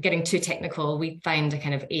risk of getting too technical, we find a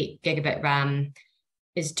kind of 8 gigabit RAM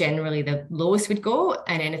is generally the lowest we'd go,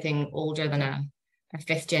 and anything older than a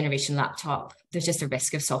 5th generation laptop, there's just a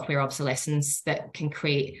risk of software obsolescence that can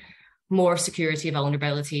create more security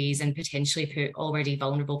vulnerabilities and potentially put already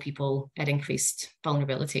vulnerable people at increased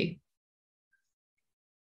vulnerability.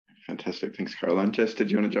 Fantastic. Thanks, Caroline. Jess,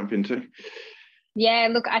 did you want to jump into? Yeah,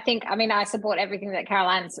 look, I support everything that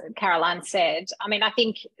Caroline said. I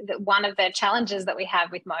think that one of the challenges that we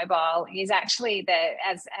have with mobile is actually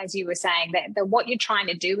as you were saying, that what you're trying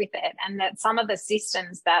to do with it, and that some of the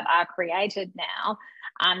systems that are created now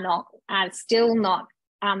are still not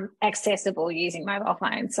accessible using mobile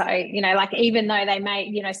phones. So, even though they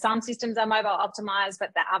may, some systems are mobile optimized,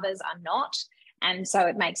 but the others are not. And so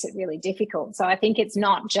it makes it really difficult. So I think it's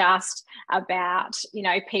not just about,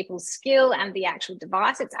 people's skill and the actual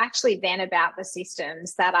device. It's actually then about the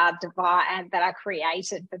systems that are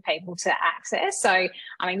created for people to access. So,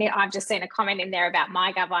 I've just seen a comment in there about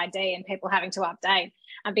MyGov ID and people having to update.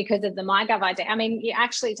 because of the MyGov ID. I mean, you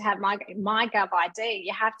actually, to have MyGov ID,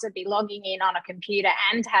 you have to be logging in on a computer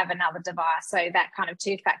and have another device. So that kind of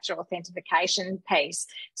two-factor authentication piece.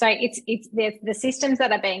 So it's the systems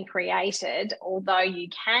that are being created, although you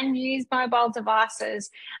can use mobile devices,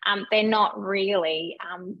 they're not really,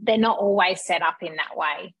 they're not always set up in that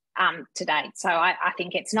way to date. So I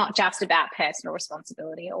think it's not just about personal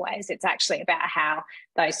responsibility always. It's actually about how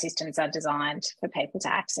those systems are designed for people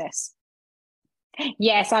to access.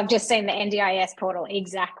 Yes, I've just seen the NDIS portal.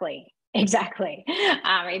 Exactly.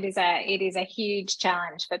 It is a huge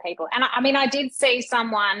challenge for people. And I mean, I did see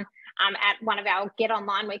someone at one of our Get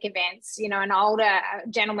Online Week events, you know, an older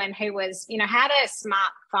gentleman who was, you know, had a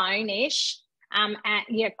smartphone-ish, and,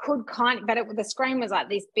 you know, but the screen was like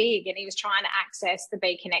this big, and he was trying to access the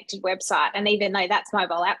Be Connected website. And even though that's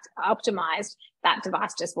mobile optimized, that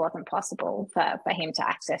device just wasn't possible for him to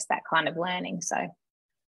access that kind of learning. So.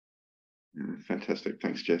 Yeah, fantastic.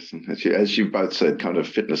 Thanks, Jess. And as you both said, kind of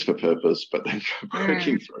fitness for purpose, but then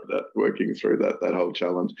working through that whole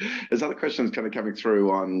challenge. There's other questions kind of coming through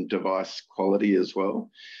on device quality as well.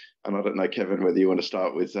 And I don't know, Kevin, whether you want to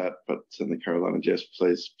start with that, but certainly Caroline and Jess,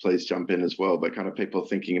 please jump in as well. But kind of people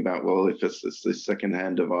thinking about, well, if it's this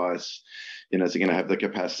second-hand device, you know, is it going to have the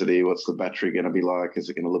capacity? What's the battery going to be like? Is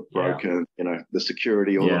it going to look broken? You know, the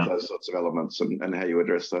security, all of those sorts of elements, and how you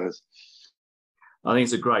address those. I think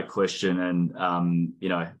it's a great question. And, you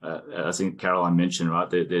know, I think Caroline mentioned, right,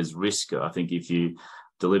 there's risk. I think if you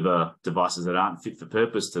deliver devices that aren't fit for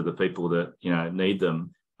purpose to the people that, you know, need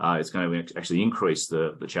them, it's going to actually increase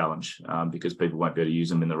the challenge because people won't be able to use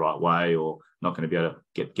them in the right way, or not going to be able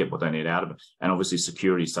to get what they need out of it. And obviously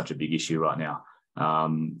security is such a big issue right now.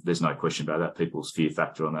 There's no question about that. People's fear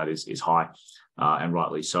factor on that is high, and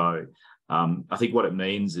rightly so. I think what it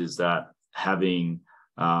means is that having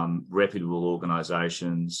reputable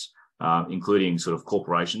organisations, including sort of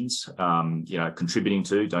corporations, you know, contributing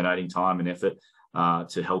to, donating time and effort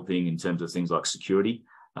to helping in terms of things like security,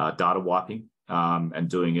 data wiping, and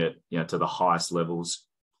doing it, you know, to the highest levels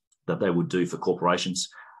that they would do for corporations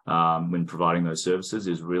when providing those services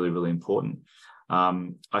is really, really important.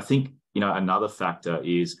 I think, you know, another factor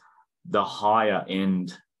is the higher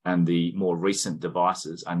end and the more recent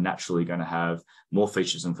devices are naturally going to have more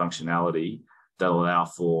features and functionality that allow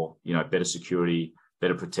for, you know, better security,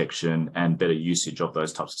 better protection, and better usage of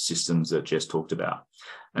those types of systems that Jess talked about.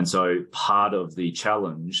 And so part of the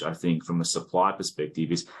challenge, I think, from a supply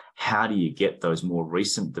perspective is how do you get those more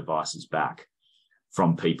recent devices back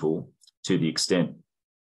from people to the extent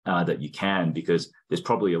that you can, because there's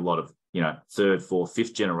probably a lot of, you know, third, fourth,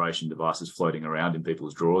 fifth generation devices floating around in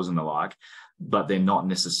people's drawers and the like, but they're not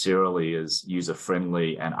necessarily as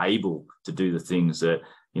user-friendly and able to do the things that,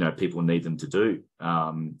 you know, people need them to do.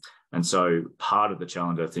 And so part of the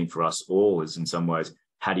challenge, I think, for us all is in some ways,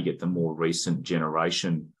 how do you get the more recent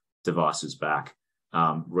generation devices back,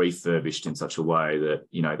 refurbished in such a way that,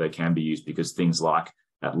 you know, they can be used, because things like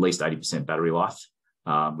at least 80% battery life,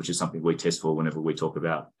 which is something we test for whenever we talk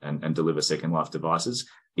about and deliver second life devices,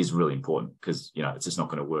 is really important, because, you know, it's just not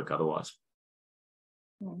going to work otherwise.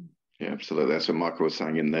 Yeah, absolutely. That's what Michael was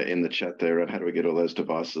saying in the chat there. And how do we get all those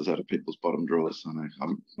devices out of people's bottom drawers? I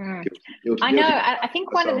know. I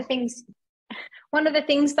think one of the things,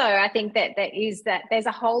 though, I think that there's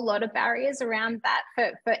a whole lot of barriers around that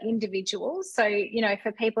for individuals. So, you know,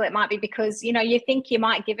 for people, it might be because, you know, you think you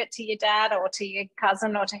might give it to your dad or to your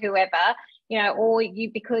cousin or to whoever, you know, or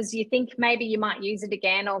because you think maybe you might use it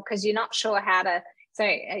again, or because you're not sure how to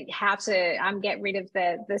get rid of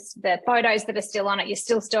the photos that are still on it. You're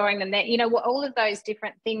still storing them there, you know, all of those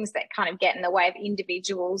different things that kind of get in the way of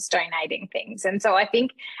individuals donating things. And so I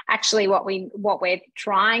think actually what we're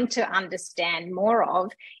trying to understand more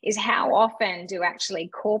of is how often do actually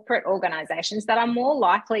corporate organizations that are more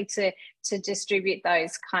likely to distribute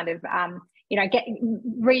those kind of you know,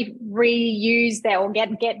 reuse or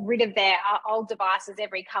get rid of their old devices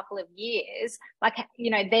every couple of years. Like,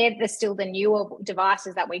 you know, they're still the newer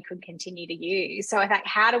devices that we could continue to use. So I think,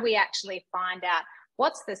 how do we actually find out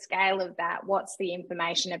what's the scale of that? What's the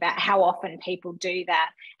information about how often people do that,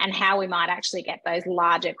 and how we might actually get those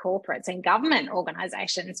larger corporates and government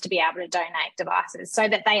organisations to be able to donate devices so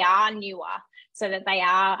that they are newer, so that they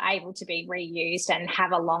are able to be reused and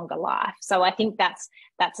have a longer life. So I think that's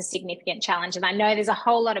a significant challenge. And I know there's a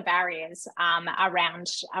whole lot of barriers around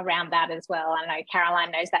that as well. I know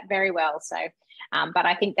Caroline knows that very well. So, but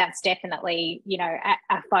I think that's definitely, you know,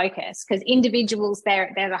 a focus, because individuals,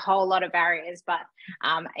 there's a whole lot of barriers, but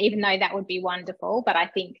even though that would be wonderful, but I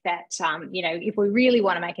think that, you know, if we really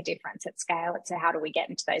want to make a difference at scale, it's how do we get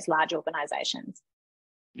into those large organisations?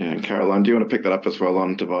 Yeah, and Caroline, do you want to pick that up as well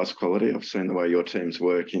on device quality? I've seen the way your teams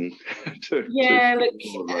work in. Look,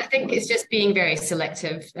 I think it's just being very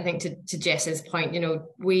selective. I think to Jess's point,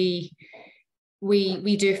 we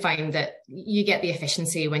do find that you get the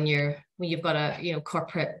efficiency when you've got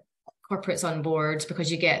corporates on board, because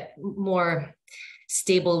you get more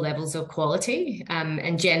stable levels of quality,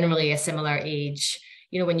 and generally a similar age.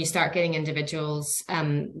 When you start getting individuals,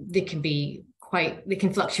 they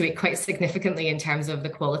can fluctuate quite significantly in terms of the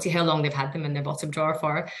quality, how long they've had them in their bottom drawer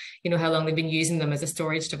for, how long they've been using them as a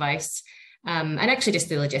storage device. And actually just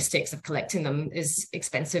the logistics of collecting them is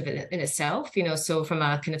expensive in itself, so from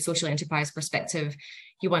a kind of social enterprise perspective,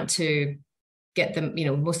 you want to get the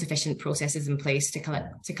most efficient processes in place to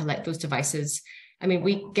collect those devices. I mean,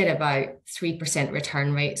 we get about 3%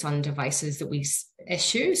 return rates on devices that we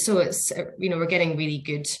issue. So it's, we're getting really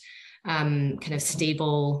good kind of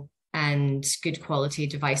stable and good quality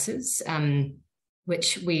devices,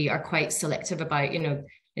 which we are quite selective about,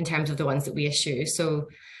 in terms of the ones that we issue. So,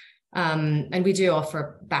 and we do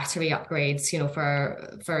offer battery upgrades,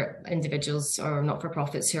 for individuals or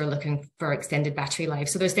not-for-profits who are looking for extended battery life.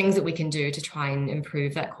 So there's things that we can do to try and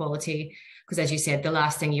improve that quality. Because as you said, the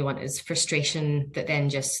last thing you want is frustration that then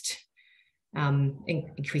just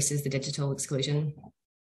increases the digital exclusion.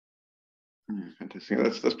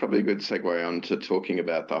 Fantastic. That's probably a good segue on to talking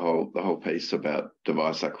about the whole piece about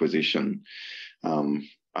device acquisition. And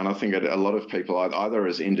I think a lot of people, either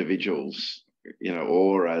as individuals,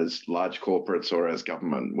 or as large corporates or as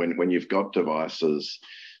government, when you've got devices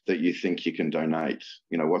that you think you can donate,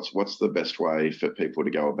 what's the best way for people to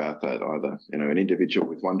go about that? Either, an individual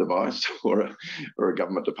with one device or a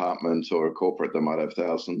government department or a corporate that might have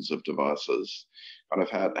thousands of devices. Kind of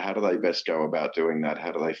how do they best go about doing that?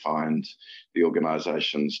 How do they find the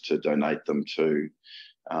organisations to donate them to?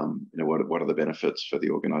 What are the benefits for the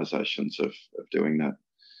organisations of doing that?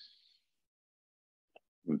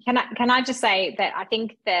 Can I just say that I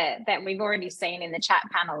think that we've already seen in the chat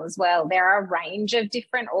panel as well, there are a range of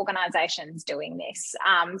different organisations doing this.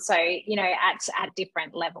 So, at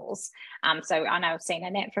different levels. So I know I've seen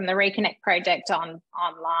Annette from the Reconnect project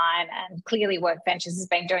online, and clearly Workventures has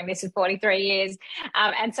been doing this for 43 years.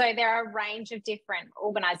 And so there are a range of different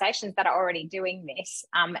organisations that are already doing this,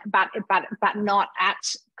 but not at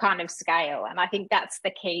kind of scale. And I think that's the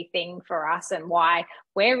key thing for us, and why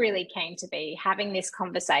we're really keen to be having this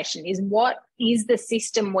conversation is, what is the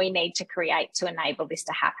system we need to create to enable this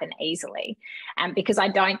to happen easily? Because I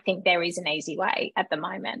don't think there is an easy way at the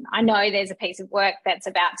moment. I know there's a piece of work that's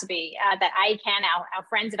about to be, that ACAN, our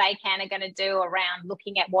friends at ACAN are going to do around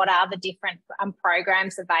looking at what are the different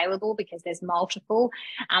programs available, because there's multiple.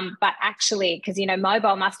 But actually, because,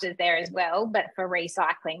 mobile muster's there as well, but for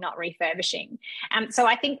recycling, not refurbishing. So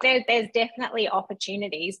I think there's definitely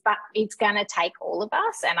opportunities, but it's going to take all of us.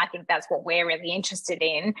 And I think that's what we're really interested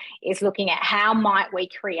in, is looking at how might we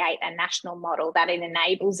create a national model that it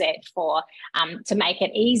enables it for to make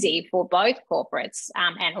it easy for both corporates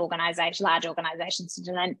and large organisations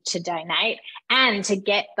to donate, and to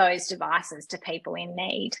get those devices to people in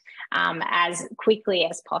need as quickly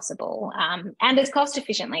as possible and as cost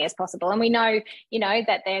efficiently as possible. And we know,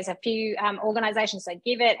 that there's a few organisations like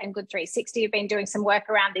Give It and Good 360 have been doing some work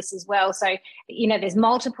around this as well. So, there's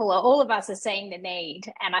multiple, all of us are seeing the need.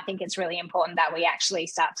 And I think it's really important that we actually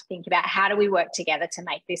start to think about how do we work together to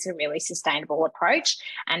make this a really sustainable approach,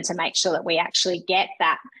 and to make sure that we actually get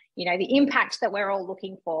that, the impact that we're all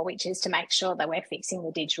looking for, which is to make sure that we're fixing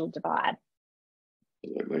the digital divide.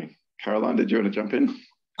 Absolutely. Caroline, did you want to jump in?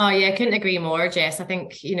 Oh yeah, I couldn't agree more, Jess. I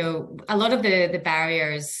think, a lot of the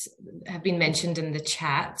barriers have been mentioned in the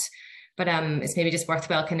chat, but it's maybe just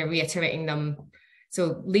worthwhile kind of reiterating them.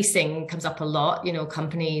 So leasing comes up a lot.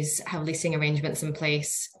 Companies have leasing arrangements in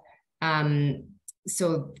place.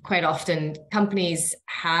 So quite often companies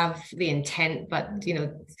have the intent, but,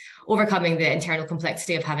 overcoming the internal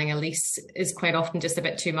complexity of having a lease is quite often just a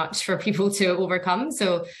bit too much for people to overcome.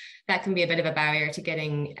 So that can be a bit of a barrier to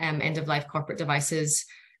getting end-of-life corporate devices.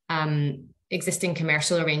 Existing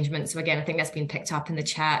commercial arrangements. So again, I think that's been picked up in the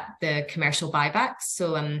chat, the commercial buybacks.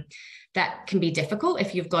 So that can be difficult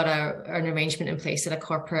if you've got an arrangement in place at a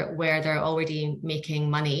corporate where they're already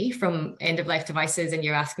making money from end-of-life devices, and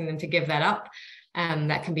you're asking them to give that up.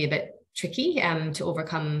 That can be a bit tricky to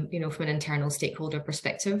overcome, from an internal stakeholder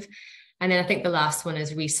perspective. And then I think the last one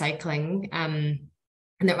is recycling. And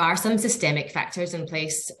there are some systemic factors in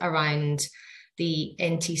place around the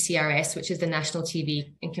NTCRS, which is the National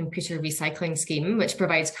TV and Computer Recycling Scheme, which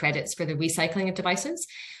provides credits for the recycling of devices.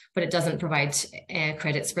 but it doesn't provide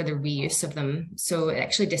credits for the reuse of them. So it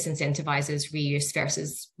actually disincentivizes reuse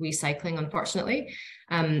versus recycling, unfortunately.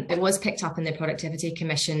 It was picked up in the Productivity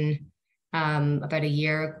Commission about a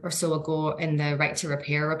year or so ago in the Right to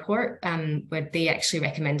Repair report, where they actually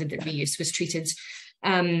recommended that reuse was treated.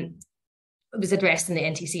 It was addressed in the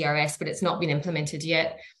NTCRS, but it's not been implemented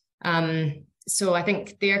yet. So I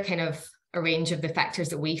think they're kind of a range of the factors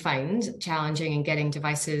that we find challenging in getting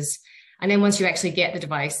devices. And then once you actually get the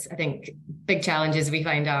device, I think big challenges we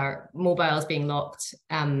find are mobiles being locked,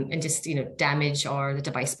 and just, damage or the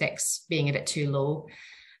device specs being a bit too low.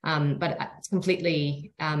 But I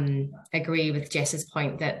completely agree with Jess's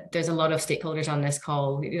point that there's a lot of stakeholders on this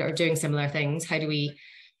call who are doing similar things. How do we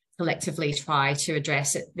collectively try to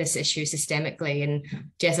address this issue systemically? And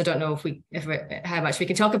Jess, I don't know how much we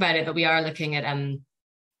can talk about it, but we are looking at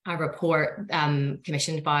a report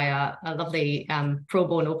commissioned by a lovely pro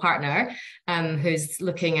bono partner who's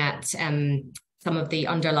looking at some of the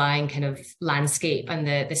underlying kind of landscape and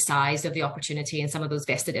the size of the opportunity and some of those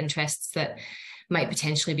vested interests that might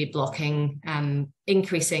potentially be blocking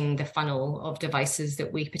increasing the funnel of devices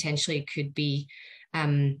that we potentially could be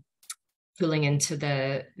pulling into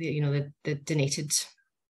the donated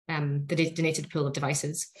pool of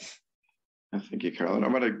devices. Thank you, Caroline. I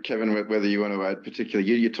wonder, Kevin, whether you want to add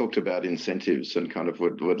particularly, you talked about incentives and kind of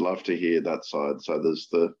would love to hear that side. So there's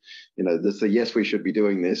the yes, we should be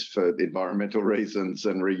doing this for environmental reasons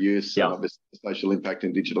and reuse and obviously social impact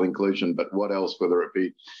and digital inclusion, but what else, whether it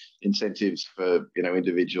be incentives for,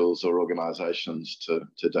 individuals or organisations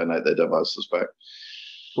to donate their devices back?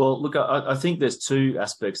 Well, look, I think there's two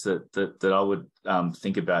aspects that I would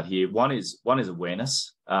think about here. One is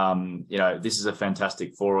awareness. This is a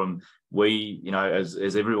fantastic forum. We,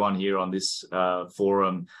 as everyone here on this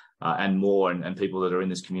forum and more, and people that are in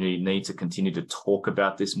this community need to continue to talk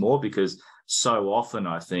about this more, because so often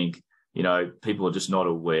I think, people are just not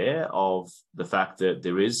aware of the fact that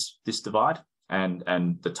there is this divide and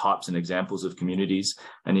the types and examples of communities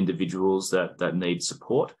and individuals that need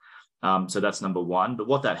support. So that's number one. But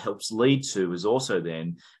what that helps lead to is also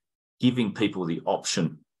then giving people the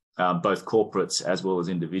option, both corporates as well as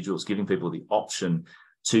individuals, giving people the option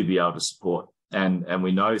to be able to support. And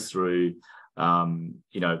we know through,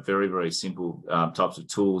 very, very simple types of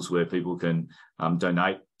tools where people can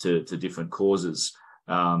donate to different causes,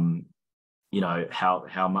 how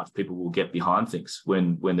much people will get behind things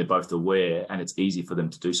when they're both aware and it's easy for them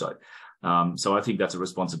to do so. So I think that's a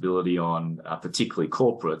responsibility on particularly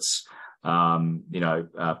corporates,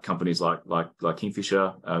 companies like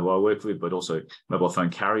Kingfisher, who I work with, but also mobile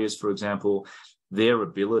phone carriers, for example. Their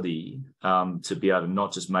ability to be able to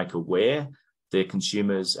not just make aware their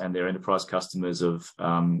consumers and their enterprise customers of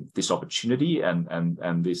this opportunity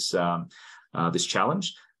and this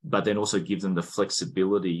challenge, but then also give them the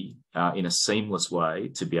flexibility in a seamless way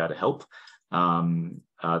to be able to help.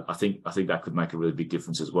 I think that could make a really big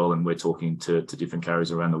difference as well. And we're talking to different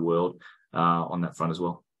carriers around the world on that front as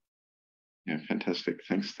well. Yeah, fantastic.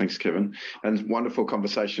 Thanks, Kevin. And wonderful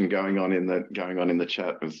conversation going on in the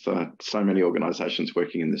chat with so many organisations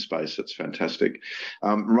working in this space. It's fantastic.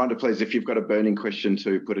 Rhonda, please, if you've got a burning question,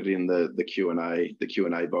 to put it in the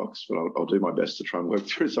Q&A box. But I'll do my best to try and work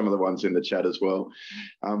through some of the ones in the chat as well.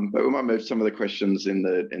 But we might move some of the questions in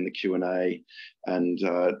the Q&A, and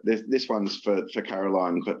this one's for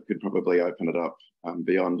Caroline, but could probably open it up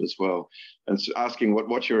beyond as well. And it's asking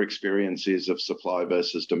what your experience is of supply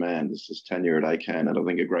versus demand. This is Tanya at ACAN, and I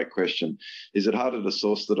think a great question. Is it harder to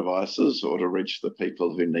source the devices or to reach the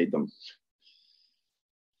people who need them?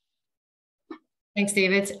 Thanks,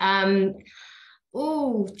 David.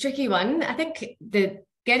 Tricky one. I think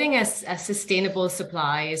getting a sustainable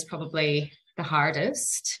supply is probably the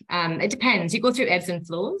hardest. It depends. You go through ebbs and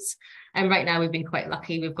flows. And right now we've been quite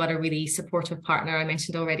lucky. We've got a really supportive partner I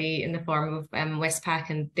mentioned already in the form of Westpac,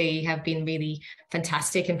 and they have been really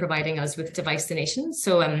fantastic in providing us with device donations.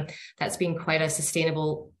 So that's been quite a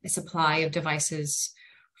sustainable supply of devices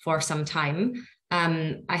for some time.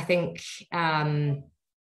 I think,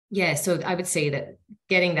 so I would say that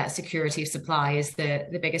getting that security of supply is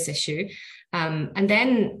the biggest issue. And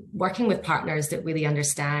then working with partners that really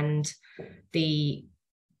understand the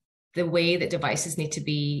way that devices need to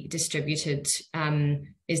be distributed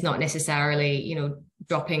is not necessarily,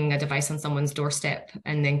 dropping a device on someone's doorstep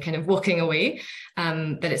and then kind of walking away,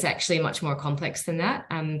 that it's actually much more complex than that,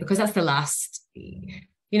 because that's the last,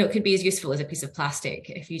 it could be as useful as a piece of plastic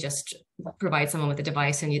if you just provide someone with a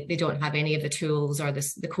device and they don't have any of the tools or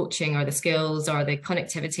the coaching or the skills or the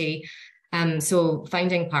connectivity. So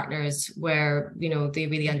finding partners where, they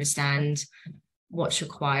really understand what's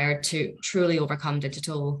required to truly overcome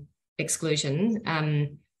digital exclusion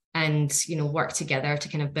and, you know, work together to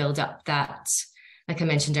kind of build up that, like I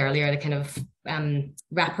mentioned earlier, the kind of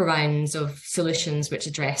wraparounds of solutions which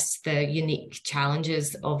address the unique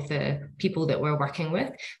challenges of the people that we're working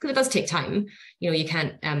with. Because it does take time. You know, you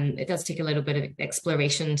can't, it does take a little bit of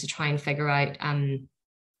exploration to try and figure out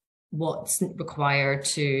what's required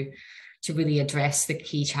to really address the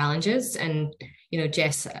key challenges. And, you know,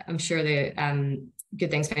 Jess, I'm sure the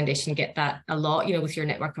Good Things Foundation get that a lot, you know, with your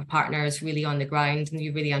network of partners really on the ground, and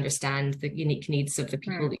you really understand the unique needs of the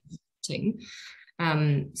people that you're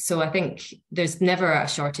supporting. So I think there's never a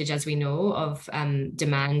shortage, as we know, of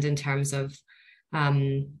demand in terms of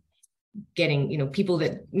getting, you know, people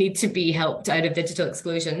that need to be helped out of digital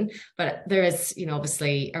exclusion. But there is, you know,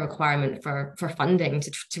 obviously a requirement for funding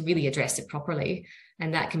to really address it properly.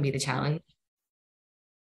 And that can be the challenge.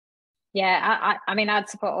 Yeah, I mean, I'd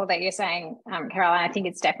support all that you're saying, Caroline. I think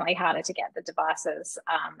it's definitely harder to get the devices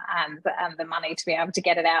and the money to be able to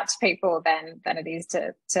get it out to people than it is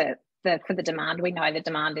for the demand. We know the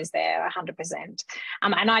demand is there 100%.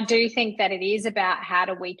 And I do think that it is about how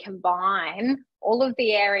do we combine all of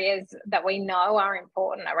the areas that we know are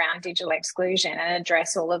important around digital exclusion and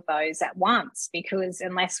address all of those at once, because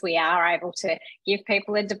unless we are able to give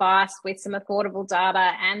people a device with some affordable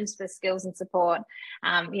data and the skills and support,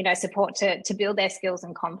 you know, support to build their skills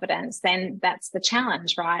and confidence, then that's the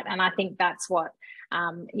challenge, right? And I think that's what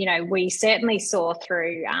you know, we certainly saw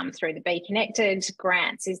through the Be Connected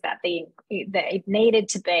grants, is that it needed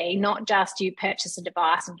to be not just you purchase a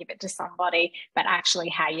device and give it to somebody, but actually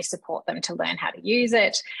how you support them to learn how to use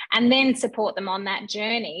it, and then support them on that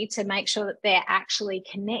journey to make sure that they're actually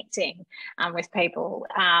connecting with people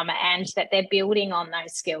and that they're building on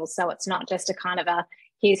those skills. So it's not just a kind of a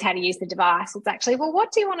here's how to use the device. It's actually, well,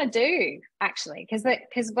 what do you want to do, actually? Because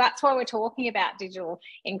that's why we're talking about digital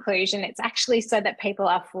inclusion. It's actually so that people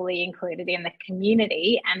are fully included in the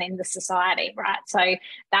community and in the society, right? So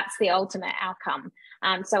that's the ultimate outcome.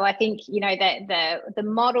 So I think, you know, the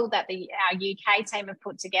model that our UK team have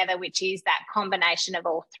put together, which is that combination of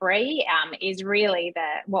all three, is really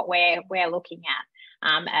what we're looking at.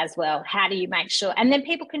 As well. How do you make sure? And then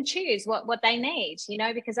people can choose what they need, you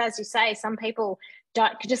know, because as you say, some people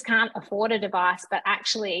just can't afford a device, but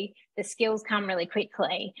actually the skills come really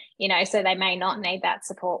quickly, you know, so they may not need that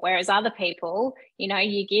support. Whereas other people, you know,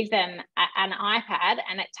 you give them an iPad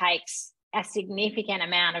and it takes a significant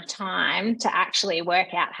amount of time to actually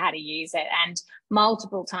work out how to use it, and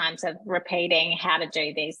multiple times of repeating how to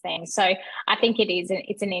do these things. So I think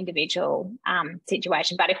it's an individual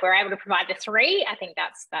situation, but if we're able to provide the three, I think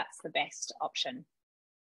that's the best option.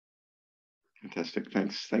 Fantastic.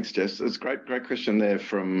 Thanks, Jess. It's a great question there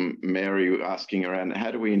from Mary asking around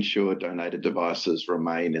how do we ensure donated devices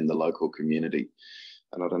remain in the local community?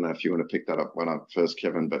 And I don't know if you want to pick that up one up first,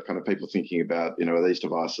 Kevin, but kind of people thinking about, you know, are these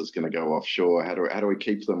devices going to go offshore? How do we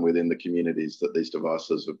keep them within the communities that these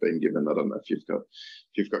devices have been given? I don't know if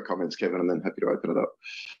you've got comments, Kevin, and then happy to open it up.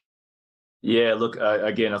 Yeah, look,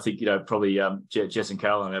 again, I think, you know, probably Jess and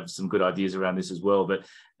Caroline have some good ideas around this as well. But,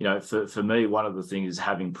 you know, for me, one of the things is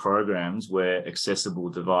having programs where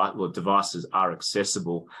devices are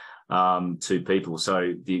accessible to people.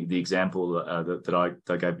 So the example that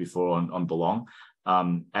I gave before on Belong,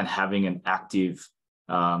 and having an active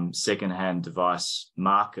secondhand device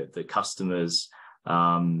market that customers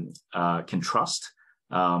can trust,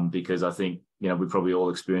 because I think, you know, we probably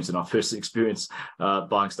all experienced, and I personally experienced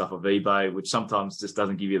buying stuff off eBay, which sometimes just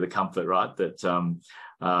doesn't give you the comfort, right, that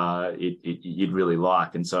you'd really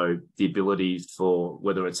like. And so the ability for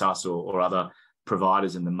whether it's us or other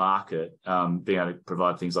providers in the market, being able to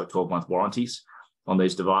provide things like 12-month warranties on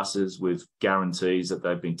these devices with guarantees that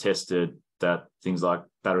they've been tested, that things like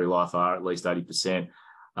battery life are at least 80%,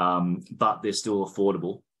 but they're still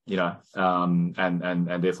affordable, you know,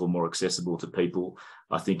 and therefore more accessible to people,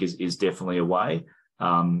 I think is definitely a way.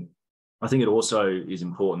 I think it also is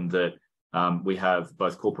important that we have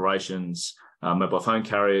both corporations, mobile phone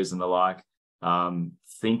carriers and the like,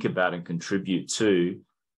 think about and contribute to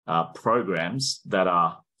programs that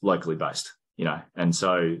are locally based, you know. And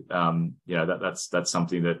so, you know, that's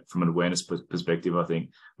something that from an awareness perspective, I think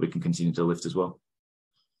we can continue to lift as well.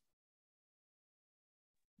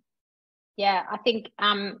 Yeah, I think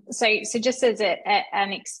so just as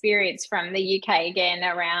an experience from the UK again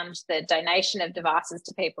around the donation of devices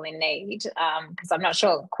to people in need, because I'm not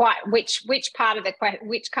sure quite which part of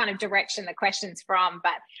which kind of direction the question's from,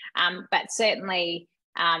 but certainly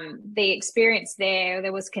the experience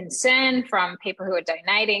there was concern from people who are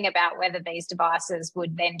donating about whether these devices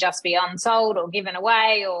would then just be unsold or given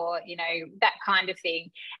away, or, you know, that kind of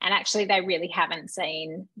thing. And actually they really haven't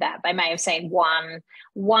seen that. They may have seen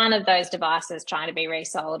one of those devices trying to be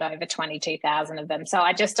resold, over 22,000 of them. So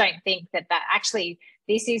I just don't think that actually,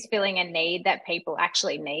 this is filling a need that people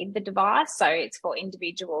actually need the device. So it's for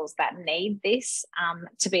individuals that need this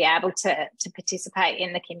to be able to participate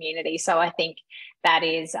in the community. So I think that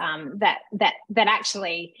is that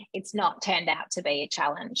actually it's not turned out to be a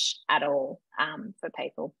challenge at all for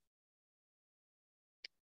people.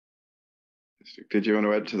 Did you want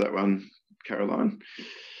to add to that one, Caroline?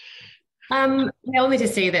 Only to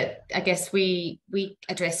say that I guess we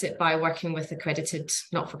address it by working with accredited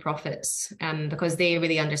not-for-profits, because they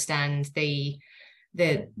really understand the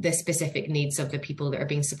specific needs of the people that are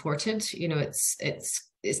being supported. You know,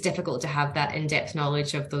 it's difficult to have that in-depth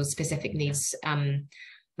knowledge of those specific needs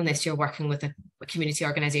unless you're working with a community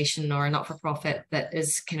organisation or a not-for-profit that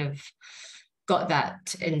is kind of got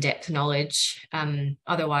that in-depth knowledge.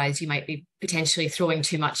 Otherwise, you might be potentially throwing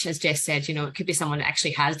too much, as Jess said. You know, it could be someone that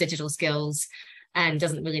actually has digital skills and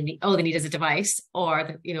doesn't really need, all they need is a device,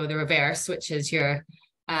 or you know, the reverse, which is you're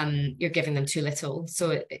giving them too little.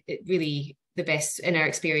 So it really, the best, in our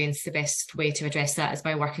experience, the best way to address that is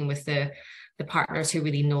by working with the partners who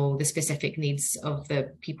really know the specific needs of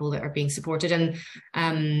the people that are being supported. And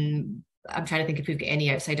I'm trying to think if we've got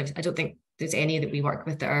any outside of, I don't think there's any that we work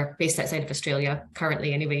with that are based outside of Australia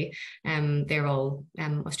currently anyway. They're all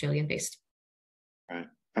Australian based. Right.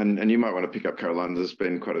 And you might want to pick up, Caroline, there's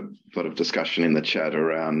been quite a lot of discussion in the chat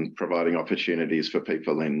around providing opportunities for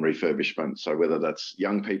people in refurbishment. So whether that's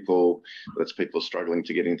young people, whether it's people struggling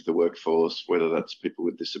to get into the workforce, whether that's people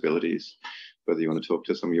with disabilities, whether you want to talk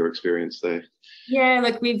to some of your experience there. Yeah,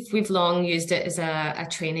 like we've long used it as a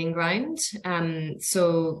training ground.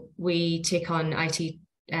 So we take on IT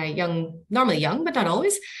normally young, but not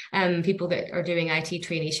always, people that are doing IT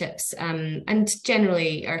traineeships. And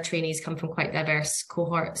generally our trainees come from quite diverse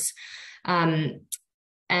cohorts. And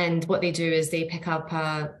what they do is they pick up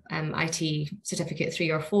a IT certificate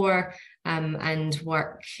 3 or 4 and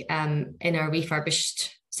work in our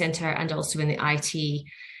refurbished centre and also in the IT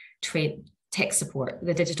tech support,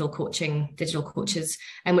 the digital coaches,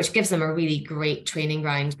 and which gives them a really great training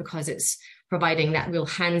ground because it's providing that real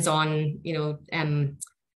hands-on, you know,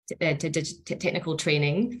 technical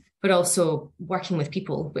training, but also working with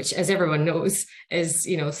people, which, as everyone knows, is,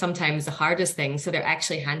 you know, sometimes the hardest thing. So they're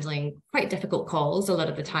actually handling quite difficult calls a lot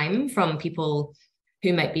of the time from people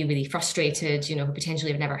who might be really frustrated, you know, who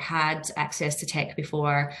potentially have never had access to tech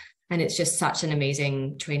before. And it's just such an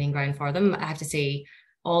amazing training ground for them. I have to say,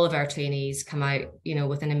 all of our trainees come out, you know,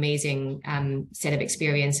 with an amazing set of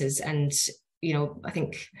experiences. And, you know, I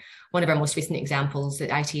think one of our most recent examples,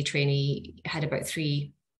 that IT trainee had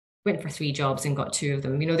went for 3 jobs and got 2 of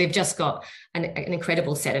them. You know, they've just got an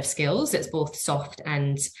incredible set of skills that's both soft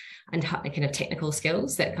and kind of technical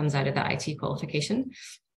skills that comes out of that IT qualification.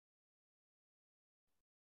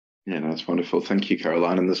 Yeah, no, that's wonderful. Thank you,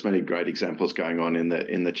 Caroline. And there's many great examples going on in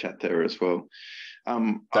the chat there as well.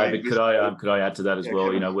 David, could I add to that as well?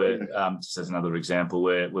 Kevin, you know, we're just as another example,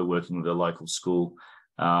 we're working with a local school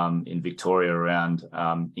in Victoria around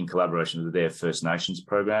in collaboration with their First Nations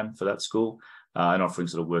program for that school. And offering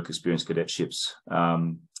sort of work experience cadetships,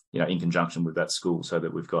 you know, in conjunction with that school, so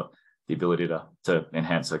that we've got the ability to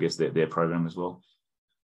enhance, I guess, their program as well.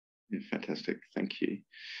 Yeah, fantastic, thank you.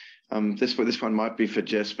 This one might be for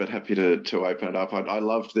Jess, but happy to open it up. I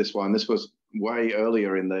loved this one. This was way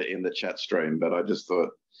earlier in the chat stream, but I just thought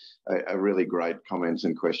a really great comments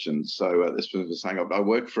and questions. So this was saying, I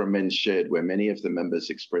work for a men's shed where many of the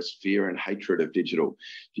members express fear and hatred of digital.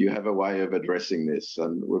 Do you have a way of addressing this?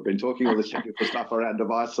 And we've been talking all this technical stuff around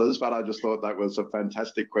devices, but I just thought that was a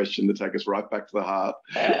fantastic question to take us right back to the heart.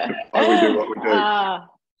 Why we do what we do.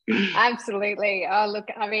 Absolutely. Oh, look,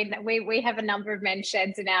 I mean, we have a number of men's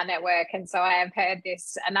sheds in our network, and so I have heard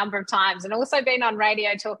this a number of times, and also been on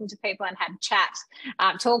radio talking to people and had chat.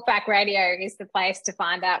 Talkback radio is the place to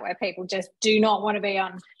find out where people just do not want to be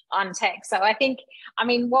on tech. So I think, I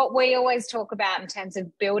mean, what we always talk about in terms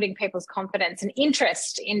of building people's confidence and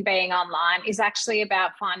interest in being online is actually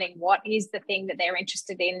about finding what is the thing that they're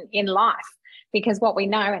interested in life. Because what we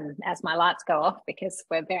know, and as my lights go off, because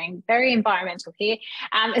we're very, very environmental here,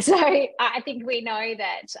 so I think we know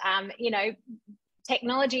that, you know,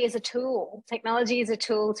 technology is a tool. Technology is a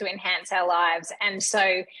tool to enhance our lives, and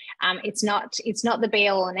so it's not the be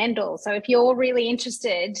all and end all. So if you're really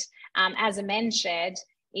interested as a men's shed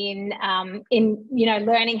in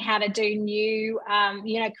learning how to do new,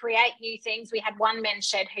 create new things. We had one men's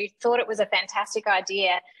shed who thought it was a fantastic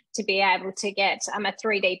idea to be able to get a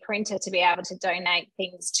 3D printer to be able to donate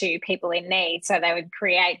things to people in need. So they would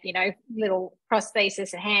create, little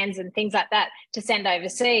prosthesis hands and things like that to send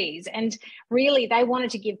overseas. And really, they wanted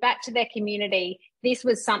to give back to their community. This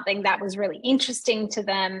was something that was really interesting to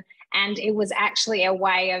them. And it was actually a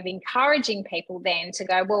way of encouraging people then to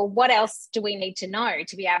go, well, what else do we need to know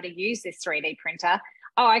to be able to use this 3D printer?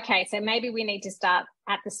 Oh, okay, so maybe we need to start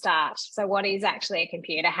at the start. So what is actually a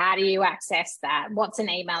computer? How do you access that? What's an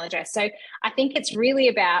email address? So I think it's really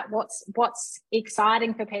about what's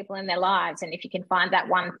exciting for people in their lives. And if you can find that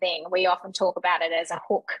one thing, we often talk about it as a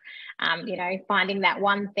hook, finding that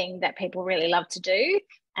one thing that people really love to do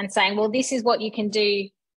and saying, well, this is what you can do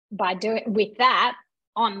by doing with that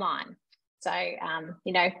online. So,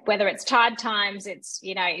 whether it's Tide Times, it's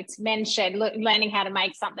Men's Shed, learning how to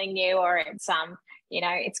make something new, or it's,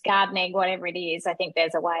 it's gardening, whatever it is. I think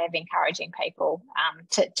there's a way of encouraging people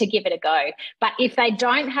to give it a go. But if they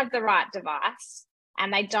don't have the right device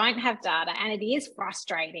and they don't have data, and it is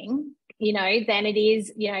frustrating, then it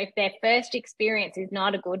is, if their first experience is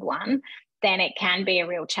not a good one, then it can be a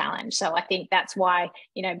real challenge. So I think that's why,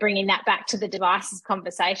 bringing that back to the devices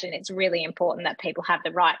conversation, it's really important that people have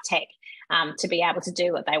the right tech to be able to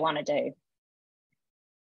do what they want to do.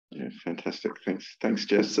 Yeah, fantastic. Thanks,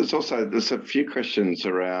 Jess. There's a few questions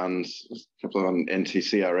around, a couple on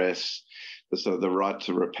NTCRS, the right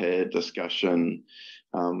to repair discussion.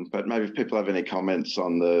 But maybe if people have any comments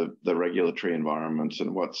on the regulatory environment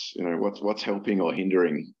and what's helping or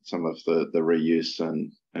hindering some of the reuse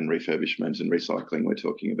and refurbishment and recycling we're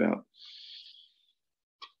talking about.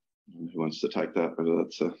 Who wants to take that? Whether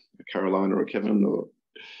that's a Caroline or a Kevin or.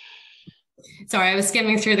 Sorry, I was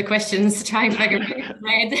skimming through the questions to try and figure out.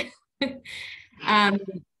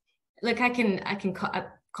 Look, I can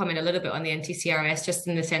comment a little bit on the NTCRS, just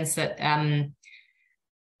in the sense that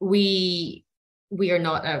we are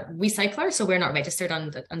not a recycler, so we're not registered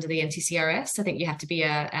under the NTCRS. I think you have to be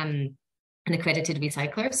an accredited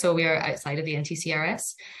recycler, so we are outside of the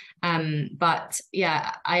NTCRS. But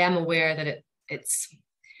yeah, I am aware that it's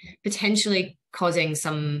potentially creating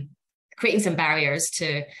some barriers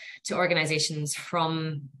to organizations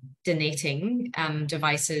from donating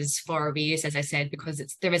devices for reuse, as I said, because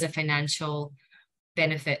there is a financial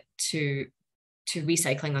benefit to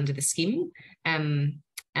recycling under the scheme.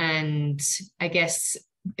 And I guess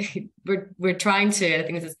we're trying to, I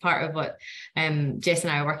think this is part of what Jess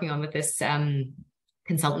and I are working on with this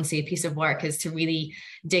consultancy piece of work, is to really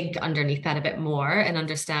dig underneath that a bit more and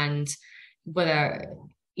understand whether,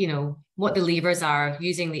 what the levers are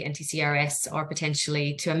using the NTCRS, or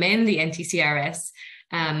potentially to amend the NTCRS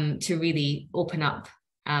to really open up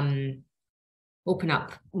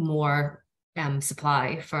more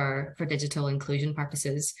supply for digital inclusion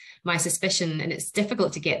purposes. My suspicion, and it's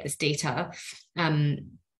difficult to get this data,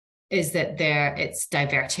 is that it's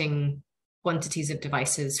diverting quantities of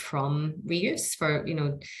devices from reuse for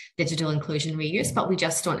digital inclusion reuse, but we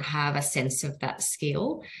just don't have a sense of that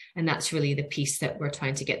scale. And that's really the piece that we're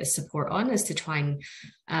trying to get the support on, is to try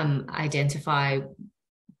and identify,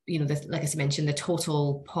 like I mentioned, the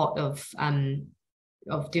total pot of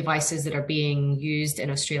devices that are being used in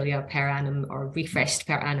Australia per annum, or refreshed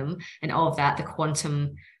per annum, and all of that, the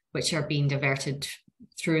quantum which are being diverted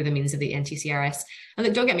through the means of the NTCRS. And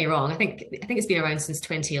look, don't get me wrong, I think it's been around since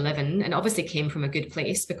 2011, and obviously came from a good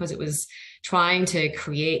place, because it was trying to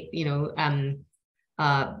create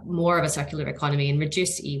more of a circular economy and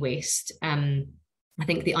reduce e-waste. I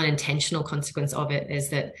think the unintentional consequence of it is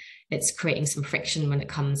that it's creating some friction when it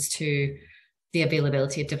comes to the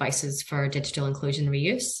availability of devices for digital inclusion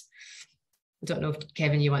reuse. I don't know if,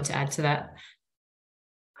 Kevin, you want to add to that?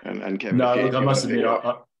 And Kevin, no, look, I must admit,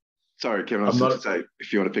 sorry, Kevin, I was just to say,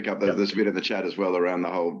 if you want to pick up, there's a bit in the chat as well around the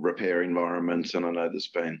whole repair environment. And I know there's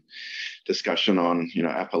been discussion on,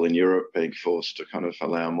 Apple in Europe being forced to kind of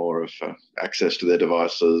allow more of access to their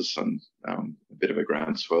devices, and a bit of a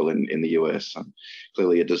groundswell in the US, and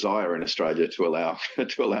clearly a desire in Australia to allow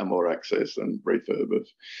more access and refurb of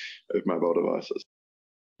mobile devices.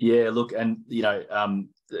 Yeah, look, and,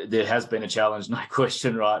 there has been a challenge, no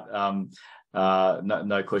question, right?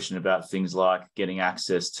 No question about things like getting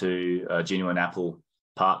access to genuine Apple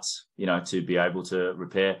parts, to be able to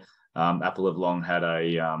repair. Apple have long had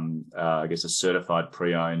I guess a certified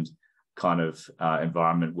pre-owned kind of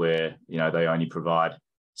environment where, they only provide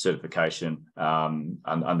certification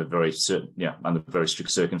under very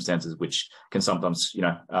strict circumstances, which can sometimes,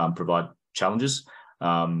 provide challenges.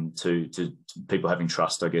 to people having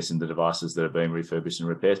trust, I guess, in the devices that are being refurbished and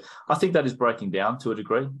repaired. I think that is breaking down to a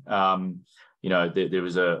degree. There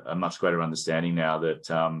is a much greater understanding now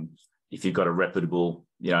that if you've got a reputable,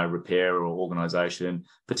 repair or organisation,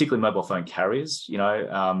 particularly mobile phone carriers,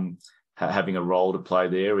 having a role to play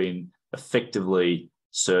there in effectively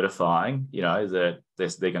certifying, that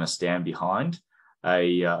they're going to stand behind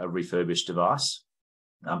a refurbished device,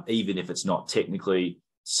 even if it's not technically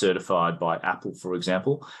certified by Apple, for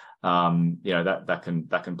example. That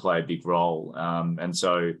can play a big role. And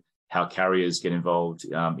so how carriers get involved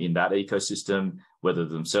in that ecosystem, whether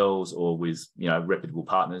themselves or with reputable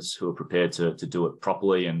partners who are prepared to do it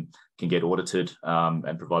properly and can get audited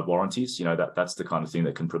and provide warranties, that's the kind of thing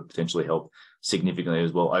that can potentially help significantly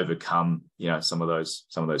as well overcome some of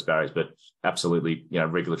those barriers. But absolutely,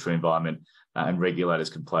 regulatory environment and regulators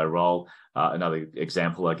can play a role. Another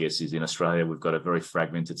example, I guess, is in Australia, we've got a very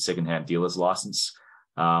fragmented secondhand dealer's license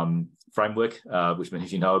framework, which many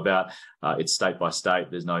of you know about. It's state by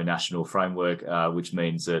state. There's no national framework, which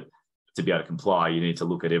means that to be able to comply, you need to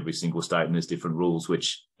look at every single state, and there's different rules,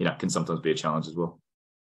 which can sometimes be a challenge as well.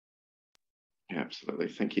 Yeah, absolutely.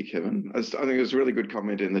 Thank you, Kevin. I think there's a really good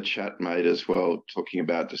comment in the chat made as well, talking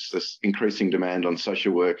about just this increasing demand on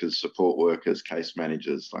social workers, support workers, case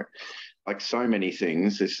managers, like so many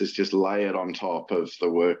things. This is just layered on top of the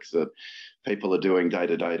work that people are doing day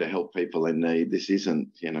to day to help people in need. This isn't,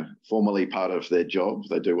 formally part of their job.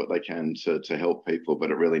 They do what they can to help people,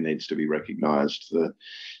 but it really needs to be recognised,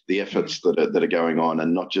 the efforts that are going on,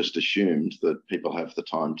 and not just assumed that people have the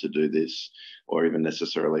time to do this or even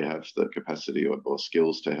necessarily have the capacity or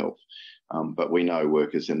skills to help. But we know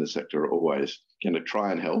workers in the sector are always going to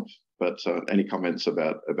try and help. But any comments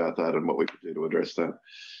about that and what we could do to address that?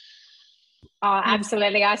 Oh,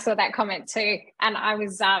 absolutely. I saw that comment too. And I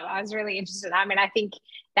was really interested. I mean, I think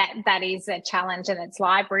that is a challenge, and it's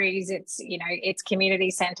libraries, it's community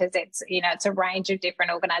centres, it's a range of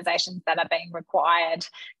different organisations that are being required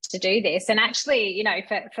to do this. And actually,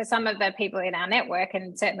 for some of the people in our network,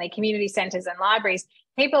 and certainly community centres and libraries,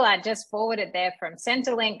 people are just forwarded there from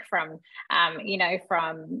Centrelink, from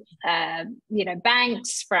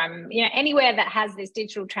banks, from anywhere that has this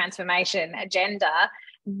digital transformation agenda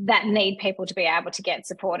that need people to be able to get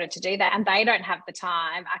supported to do that, and they don't have the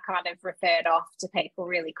time. I kind of referred off to people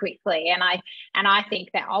really quickly, and I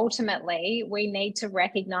think that ultimately we need to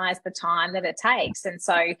recognise the time that it takes. And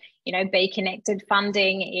so, Be Connected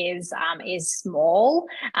funding is small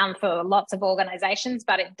for lots of organisations,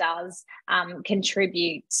 but it does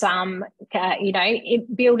contribute some,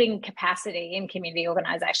 building capacity in community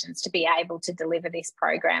organisations to be able to deliver this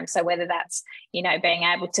program. So whether that's being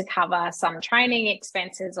able to cover some training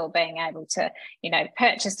expenses, or being able to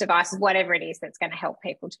purchase devices, whatever it is that's going to help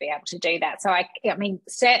people to be able to do that. So I mean,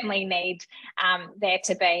 certainly need there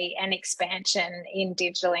to be an expansion in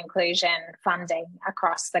digital inclusion funding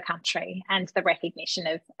across the country, and the recognition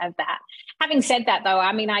of that. Having said that, though,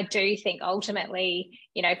 I mean, I do think ultimately,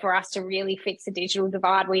 for us to really fix the digital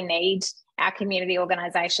divide, we need our community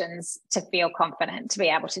organisations to feel confident to be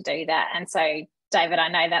able to do that. And so, David, I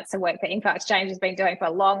know that's the work that Info Exchange has been doing for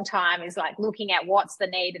a long time, is like looking at what's the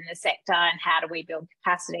need in the sector and how do we build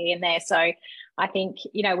capacity in there. So I think,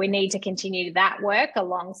 we need to continue that work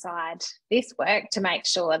alongside this work to make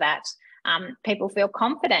sure that people feel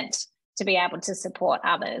confident to be able to support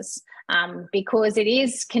others, because it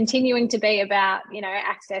is continuing to be about,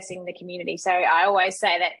 accessing the community. So I always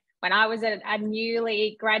say that when I was a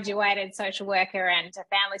newly graduated social worker and a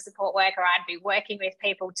family support worker, I'd be working with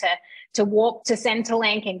people to walk to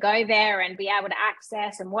Centrelink and go there and be able to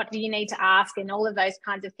access, and what do you need to ask, and all of those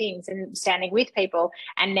kinds of things, and standing with people.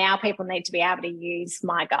 And now people need to be able to use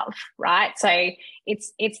MyGov, right? So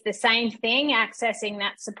it's the same thing, accessing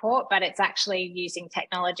that support, but it's actually using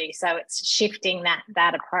technology. So it's shifting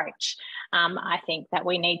that approach. I think that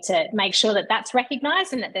we need to make sure that that's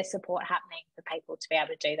recognised, and that there's support happening for people to be able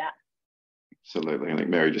to do that. Absolutely. I think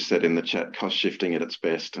Mary just said in the chat, cost shifting at its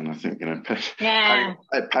best. And I think,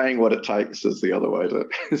 paying what it takes is the other way to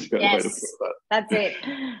put that. That's it.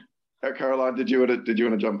 Caroline, did you want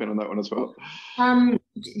to jump in on that one as well?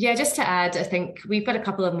 Yeah, just to add, I think we've got a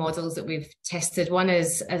couple of models that we've tested. One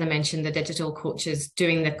is, as I mentioned, the digital coaches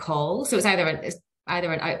doing the call. So it's either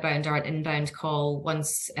an outbound or an inbound call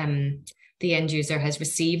once the end user has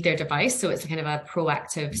received their device. So it's kind of a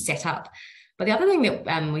proactive setup. But the other thing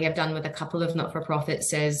that we have done with a couple of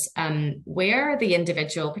not-for-profits is where the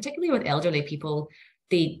individual, particularly with elderly people,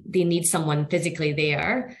 they need someone physically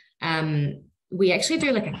there. We actually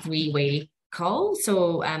do like a three-way call.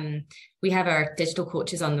 So we have our digital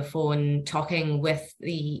coaches on the phone talking with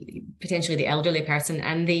potentially the elderly person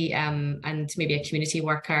and and maybe a community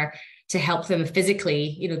worker to help them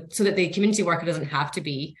physically, so that the community worker doesn't have to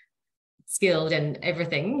be skilled in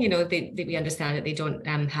everything. We understand that they don't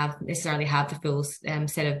necessarily have the full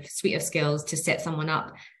suite of skills to set someone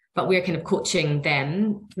up, but we're kind of coaching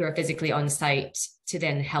them who are physically on site to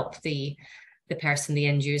then help the person, the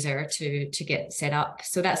end user, to get set up.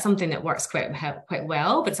 So that's something that works quite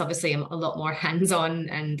well, but it's obviously a lot more hands-on.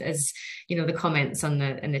 And as the comments in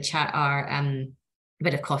the chat are a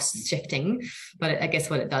bit of cost shifting, but I guess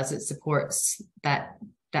what it does, it supports that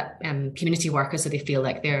community workers so they feel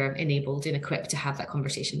like they're enabled and equipped to have that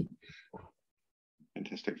conversation.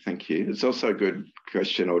 Fantastic, thank you. It's also a good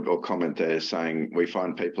question or comment there saying we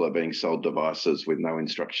find people are being sold devices with no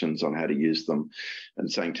instructions on how to use them,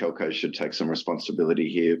 and saying telcos should take some responsibility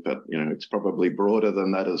here, but it's probably broader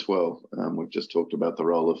than that as well. We've just talked about the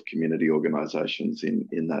role of community organisations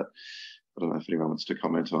in that. I don't know if anyone wants to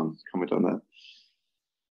comment on that.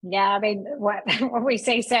 Yeah, I mean, what we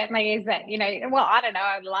see certainly is that, I don't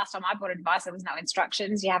know, the last time I bought a device, there was no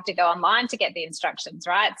instructions. You have to go online to get the instructions,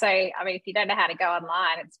 right? So, I mean, if you don't know how to go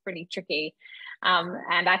online, it's pretty tricky.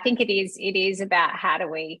 And I think it is about how do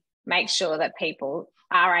we make sure that people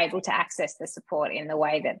are able to access the support in the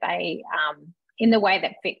way that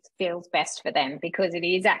feels best for them, because it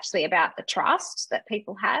is actually about the trust that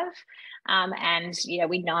people have. And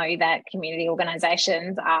we know that community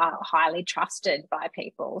organisations are highly trusted by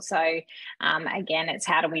people. So again, it's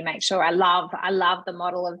how do we make sure? I love the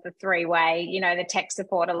model of the three-way, the tech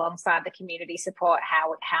support alongside the community support.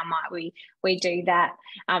 How might we do that?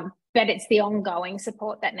 But it's the ongoing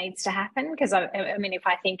support that needs to happen, because I mean, if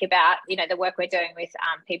I think about the work we're doing with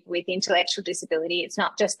people with intellectual disability, it's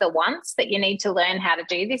not just the once that you need to learn how to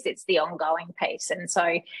do this, it's the ongoing piece. And so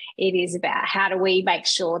it is about how do we make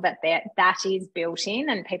sure that is built in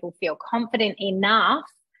and people feel confident enough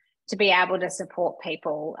to be able to support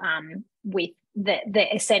people with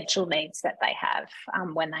the essential needs that they have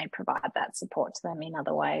when they provide that support to them in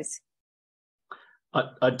other ways.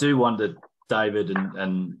 I do wonder, David,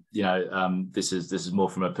 and this is more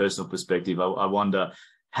from a personal perspective. I wonder,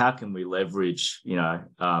 how can we leverage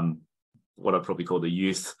what I probably call the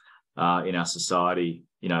youth in our society,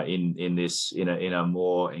 in a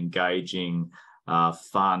more engaging,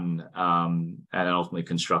 fun, and ultimately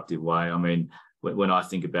constructive way. I mean, when I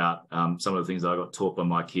think about some of the things that I got taught by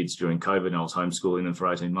my kids during COVID, and I was homeschooling them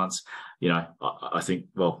for 18 months, I think,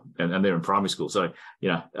 well, and they're in primary school. So,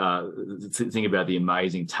 think about the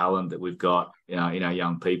amazing talent that we've got in our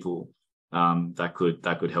young people that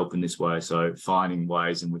could help in this way. So finding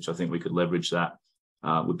ways in which I think we could leverage that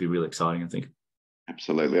would be really exciting, I think.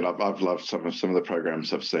 Absolutely, and I've loved some of the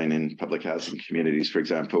programs I've seen in public housing communities, for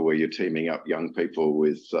example, where you're teaming up young people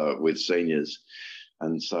with seniors.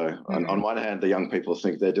 And so on one hand, the young people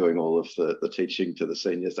think they're doing all of the teaching to the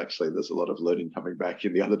seniors. Actually, there's a lot of learning coming back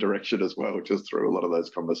in the other direction as well, just through a lot of those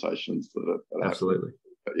conversations that absolutely.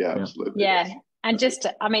 Yeah, absolutely. Yeah. And just,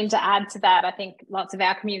 to add to that, I think lots of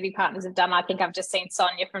our community partners have done. I think I've just seen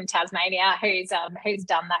Sonia from Tasmania, who's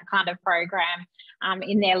done that kind of program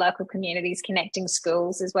in their local communities, connecting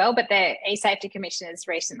schools as well. But the e-Safety Commission has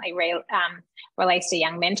recently released a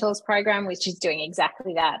Young Mentors program, which is doing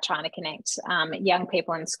exactly that, trying to connect young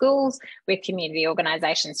people in schools with community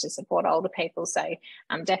organisations to support older people. So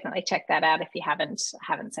definitely check that out if you haven't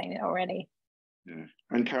seen it already. Yeah.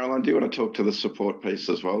 And Caroline, do you want to talk to the support piece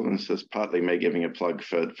as well? And this is partly me giving a plug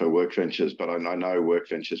for WorkVentures, but I know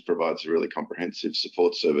WorkVentures provides a really comprehensive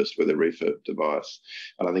support service with a refurb device.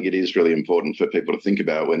 And I think it is really important for people to think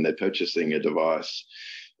about when they're purchasing a device,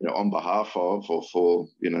 on behalf of or for,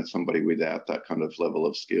 somebody without that kind of level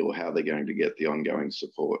of skill, how they're going to get the ongoing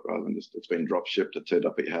support rather than just it's been drop shipped, it turned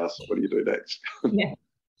up at your house. What do you do next? Yeah.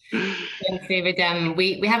 Thanks, David.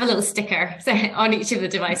 We have a little sticker on each of the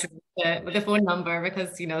devices with the phone number,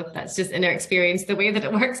 because that's just in our experience the way that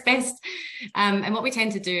it works best. And what we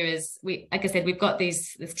tend to do is like I said, we've got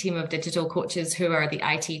this team of digital coaches who are the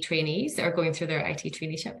IT trainees that are going through their IT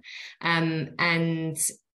traineeship. And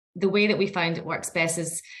the way that we find it works best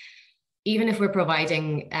is, even if we're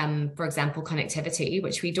providing, for example, connectivity,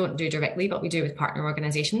 which we don't do directly, but we do with partner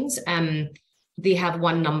organizations, they have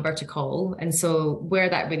one number to call. And so where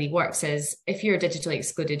that really works is, if you're digitally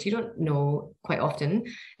excluded, you don't know quite often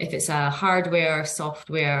if it's a hardware,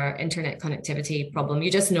 software, internet connectivity problem. You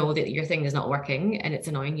just know that your thing is not working and it's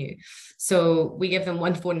annoying you. So we give them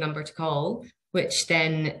one phone number to call, which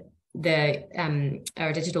then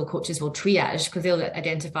our digital coaches will triage, because they'll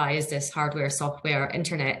identify as this hardware, software,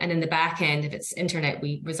 internet, and in the back end, if it's internet,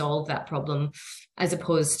 we resolve that problem, as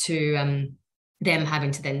opposed to them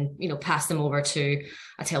having to then, pass them over to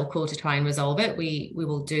a telco to try and resolve it. We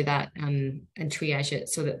will do that and triage it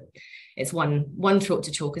so that it's one throat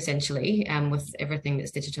to choke, essentially, with everything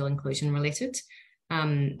that's digital inclusion related.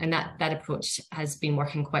 And that approach has been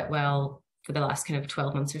working quite well for the last kind of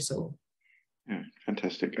 12 months or so. Yeah,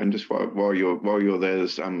 fantastic. And just while you're there,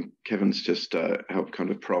 Kevin's just helped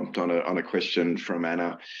kind of prompt on a question from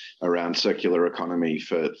Anna around circular economy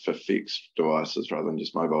for fixed devices rather than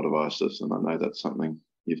just mobile devices. And I know that's something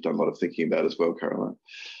you've done a lot of thinking about as well, Caroline.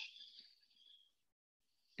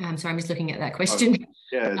 Sorry, I'm just looking at that question.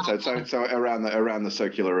 So around the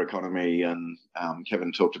circular economy, and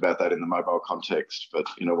Kevin talked about that in the mobile context, but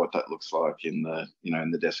what that looks like in the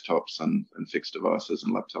in the desktops and fixed devices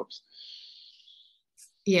and laptops.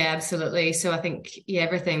 Yeah, absolutely. So I think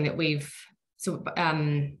everything that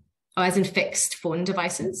as in fixed phone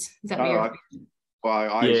devices. Is that what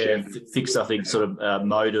you're? Fixed. I think sort of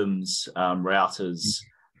modems, routers.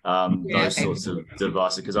 Those sorts of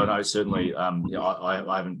devices, because I know certainly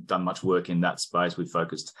I haven't done much work in that space. We've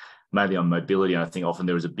focused mainly on mobility, and I think often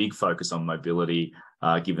there is a big focus on mobility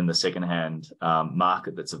given the secondhand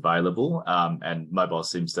market that's available, and mobile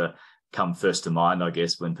seems to come first to mind, I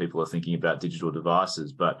guess, when people are thinking about digital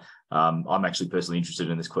devices. But I'm actually personally interested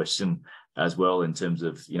in this question as well, in terms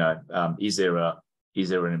of is there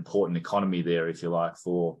an important economy there, if you like,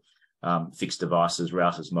 for fixed devices,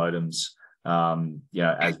 routers, modems,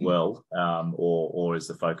 as well, or is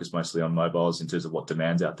the focus mostly on mobiles in terms of what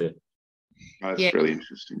demand's out there? That's really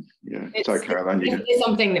interesting. Yeah. So, Caroline, it's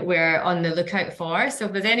something that we're on the lookout for. So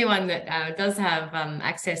if there's anyone that does have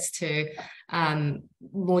access to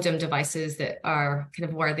modem devices that are kind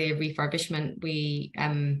of worthy of refurbishment, we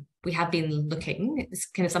have been looking. It's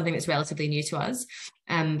kind of something that's relatively new to us.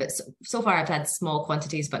 But so far I've had small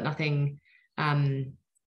quantities, but nothing kind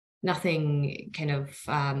of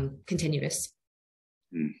continuous.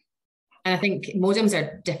 And I think modems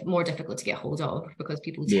are more difficult to get hold of because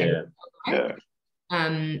people tend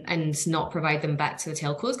and not provide them back to the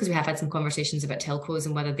telcos, because we have had some conversations about telcos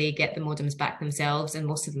and whether they get the modems back themselves, and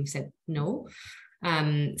most of them said no.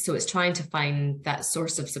 So it's trying to find that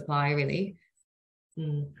source of supply, really.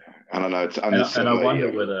 I don't know. And I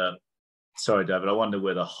wonder whether, sorry, David, I wonder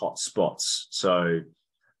whether hotspots, so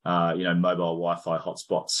mobile Wi-Fi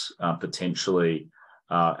hotspots, potentially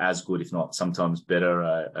as good, if not sometimes better,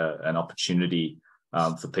 an opportunity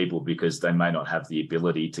for people, because they may not have the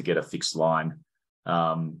ability to get a fixed line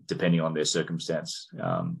depending on their circumstance.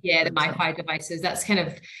 The Wi-Fi devices, that's kind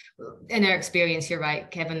of, in our experience, you're right,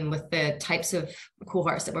 Kevin, with the types of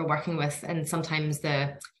cohorts that we're working with, and sometimes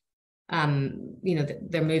they're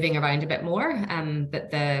moving around a bit more,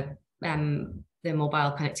 but the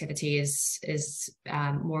mobile connectivity is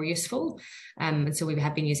more useful. And so we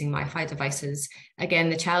have been using Wi-Fi devices. Again,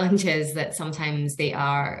 the challenge is that sometimes they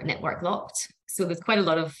are network locked. So there's quite a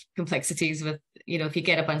lot of complexities with, if you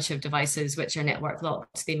get a bunch of devices which are network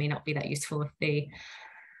locked, they may not be that useful if they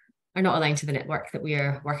are not aligned to the network that we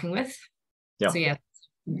are working with. So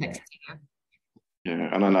complexity.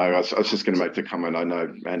 Yeah, and I know I was just going to make the comment. I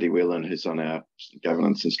know Andy Whelan, who's on our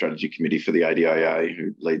governance and strategy committee for the ADIA,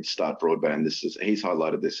 who leads Start Broadband. He's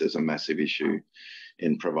highlighted this as a massive issue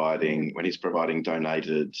in when he's providing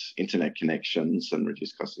donated internet connections and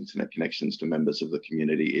reduced cost internet connections to members of the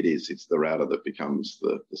community. It's the router that becomes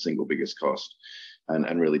the single biggest cost,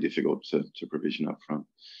 and really difficult to provision up front.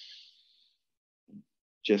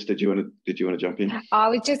 Jess, did you want to jump in? I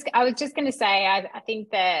was just going to say, I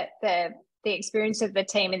think that the experience of the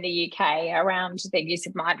team in the UK around the use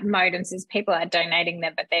of modems is people are donating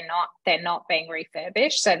them, but they're not being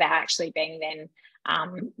refurbished. So they're actually being then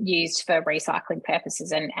used for recycling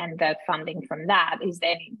purposes, and the funding from that is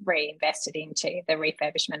then reinvested into the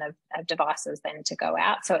refurbishment of devices then to go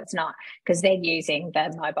out. So it's not, because they're using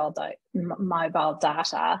the mobile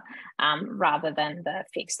data rather than the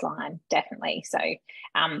fixed line, definitely. So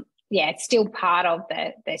it's still part of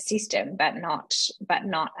the system, but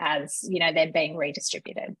not as, they're being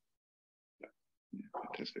redistributed.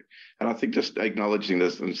 Fantastic. And I think just acknowledging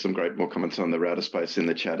there's some more comments on the router space in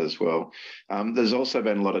the chat as well. There's also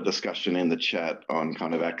been a lot of discussion in the chat on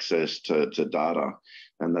kind of access to data,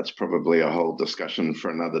 and that's probably a whole discussion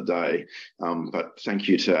for another day. But thank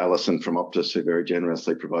you to Alison from Optus, who very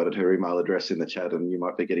generously provided her email address in the chat, and you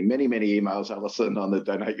might be getting many, many emails, Alison, on the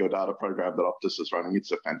Donate Your Data program that Optus is running.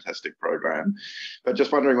 It's a fantastic program. But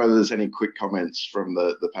just wondering whether there's any quick comments from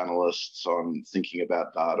the panelists on thinking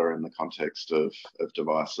about data in the context of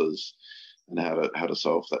devices and how to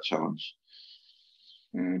solve that challenge.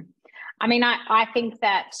 I mean, I think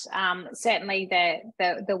that certainly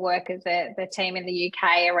the work of the team in the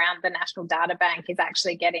UK around the National Data Bank is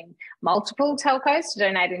actually getting multiple telcos to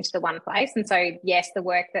donate into the one place. And so, yes, the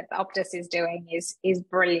work that Optus is doing is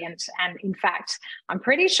brilliant. And in fact, I'm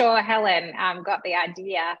pretty sure Helen got the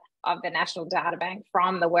idea of the National Data Bank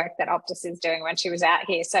from the work that Optus is doing when she was out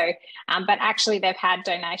here. So, but actually they've had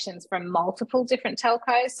donations from multiple different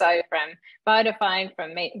telcos. So from Vodafone,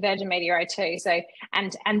 from Virgin Media O2. So,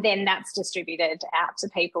 and then that's distributed out to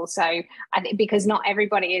people. So I think because not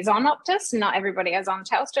everybody is on Optus, not everybody is on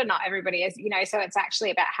Telstra, not everybody is, so it's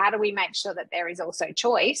actually about how do we make sure that there is also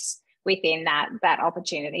choice within that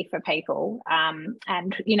opportunity for people,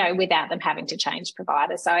 and without them having to change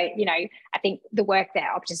providers. So I think the work that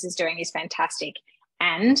Optus is doing is fantastic.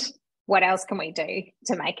 And what else can we do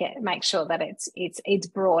to make sure that it's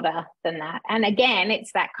broader than that? And again,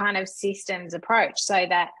 it's that kind of systems approach, so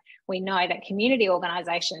that we know that community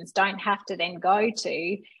organisations don't have to then go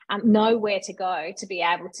to know where to go to be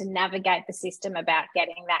able to navigate the system about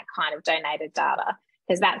getting that kind of donated data.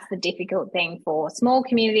 Because that's the difficult thing for small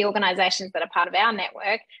community organisations that are part of our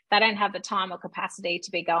network. They don't have the time or capacity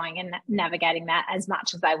to be going and navigating that as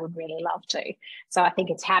much as they would really love to. So I think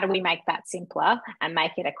it's how do we make that simpler and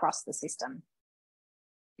make it across the system?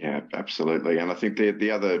 Yeah, absolutely. And I think the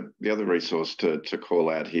other resource to call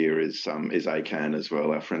out here is ACAN as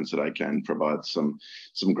well. Our friends at ACAN provide some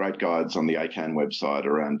great guides on the ACAN website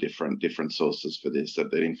around different sources for this. At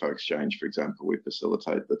the Info Exchange, for example, we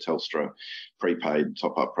facilitate the Telstra prepaid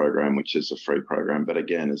top-up program, which is a free program. But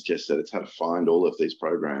again, as Jess said, it's how to find all of these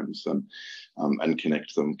programs and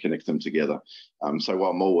connect them together. So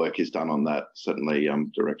while more work is done on that, certainly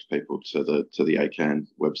direct people to the ACAN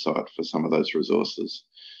website for some of those resources.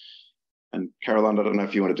 And Caroline, I don't know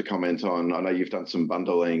if you wanted to comment on, I know you've done some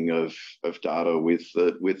bundling of data with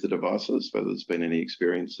the devices, whether there's been any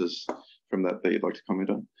experiences from that you'd like to comment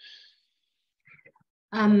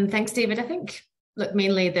on. Thanks, David. I think, look,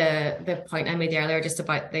 mainly the point I made earlier just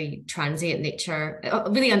about the transient nature,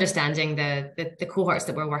 really understanding the cohorts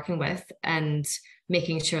that we're working with and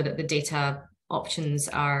making sure that the data options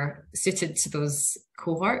are suited to those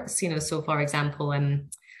cohorts. So for example,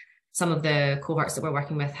 some of the cohorts that we're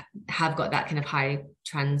working with have got that kind of high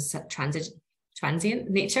transient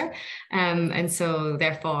nature. And so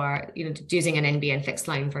therefore, using an NBN fixed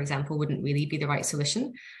line, for example, wouldn't really be the right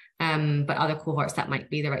solution. But other cohorts, that might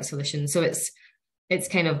be the right solution. So it's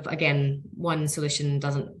kind of, again, one solution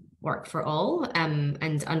doesn't work for all.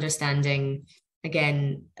 And understanding,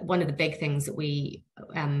 again, one of the big things that we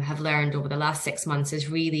have learned over the last 6 months is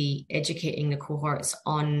really educating the cohorts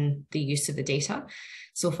on the use of the data.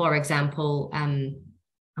 So, for example,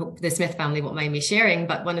 hope the Smith family won't mind me sharing,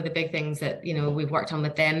 but one of the big things that we've worked on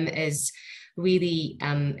with them is really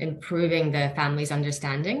improving the family's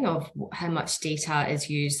understanding of how much data is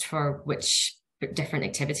used for which different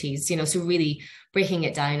activities. So really breaking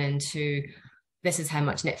it down into, this is how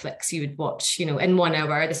much Netflix you would watch, in 1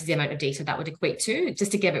 hour, this is the amount of data that would equate to,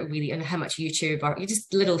 just to give it really, and how much YouTube, or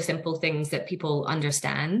just little simple things that people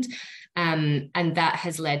understand. And that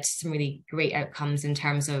has led to some really great outcomes in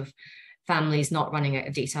terms of families not running out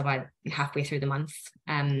of data by halfway through the month.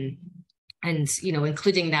 And,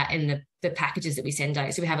 including that in the packages that we send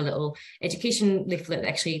out. So we have a little education leaflet that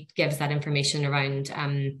actually gives that information around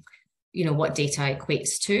what data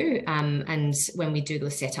equates to. And when we do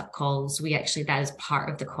those setup calls, that is part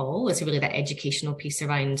of the call. It's really that educational piece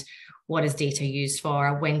around what is data used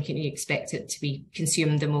for, when can you expect it to be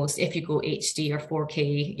consumed the most. If you go HD or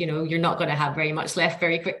 4K, you're not going to have very much left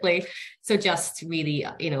very quickly. So just really,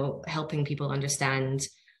 helping people understand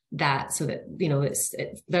that, so that,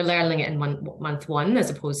 they're learning it in month one as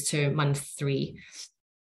opposed to month 3.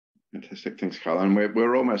 Fantastic. Thanks, Caroline.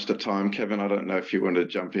 We're almost at time. Kevin, I don't know if you want to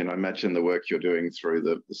jump in. I imagine the work you're doing through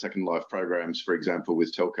the Second Life programs, for example,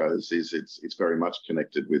 with telcos, it's very much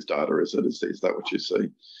connected with data, is it? Is that what you see?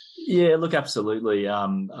 Yeah, look, absolutely.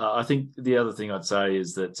 I think the other thing I'd say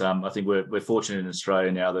is that I think we're fortunate in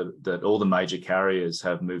Australia now that all the major carriers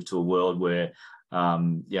have moved to a world where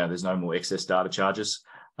there's no more excess data charges.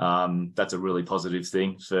 That's a really positive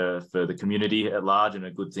thing for the community at large, and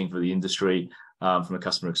a good thing for the industry from a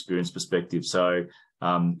customer experience perspective. So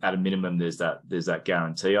at a minimum, there's that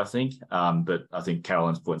guarantee, I think. But I think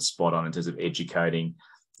Caroline's point's spot on in terms of educating,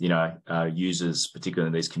 users, particularly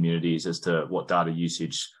in these communities, as to what data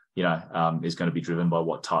usage, is going to be driven by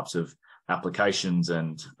what types of applications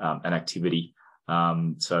and activity,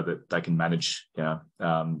 so that they can manage,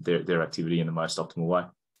 their activity in the most optimal way.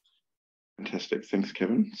 Fantastic, thanks,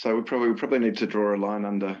 Kevin. So we probably need to draw a line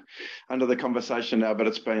under the conversation now, but I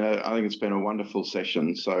think it's been a wonderful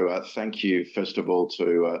session. So thank you, first of all,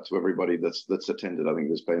 to everybody that's attended. I think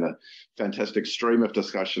there's been a fantastic stream of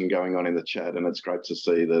discussion going on in the chat, and it's great to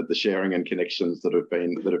see the sharing and connections that have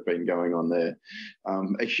been going on there.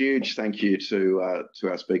 A huge thank you to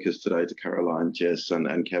our speakers today, to Caroline, Jess,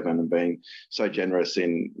 and Kevin, and being so generous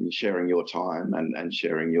in sharing your time and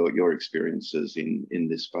sharing your experiences in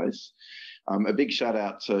this space. A big shout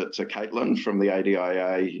out to Caitlin from the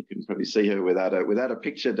ADIA. You can probably see her without a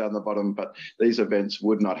picture down the bottom, but these events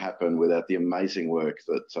would not happen without the amazing work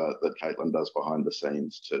that Caitlin does behind the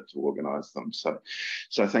scenes to organise them.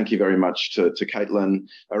 So thank you very much to Caitlin.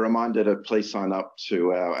 A reminder to please sign up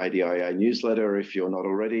to our ADIA newsletter if you're not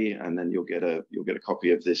already, and then you'll get a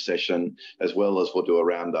copy of this session, as well as we'll do a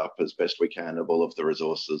roundup as best we can of all of the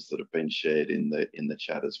resources that have been shared in the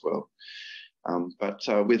chat as well. But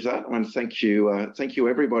with that, I want to thank you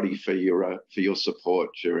everybody for your support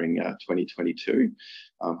during 2022.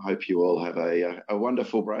 Hope you all have a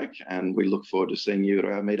wonderful break, and we look forward to seeing you at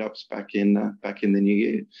our meetups back in the new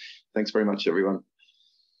year. Thanks very much, everyone.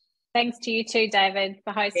 Thanks to you too, David,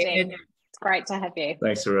 for hosting. It's great to have you.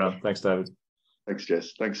 Thanks, everyone. Thanks, David. Thanks,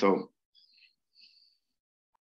 Jess. Thanks all.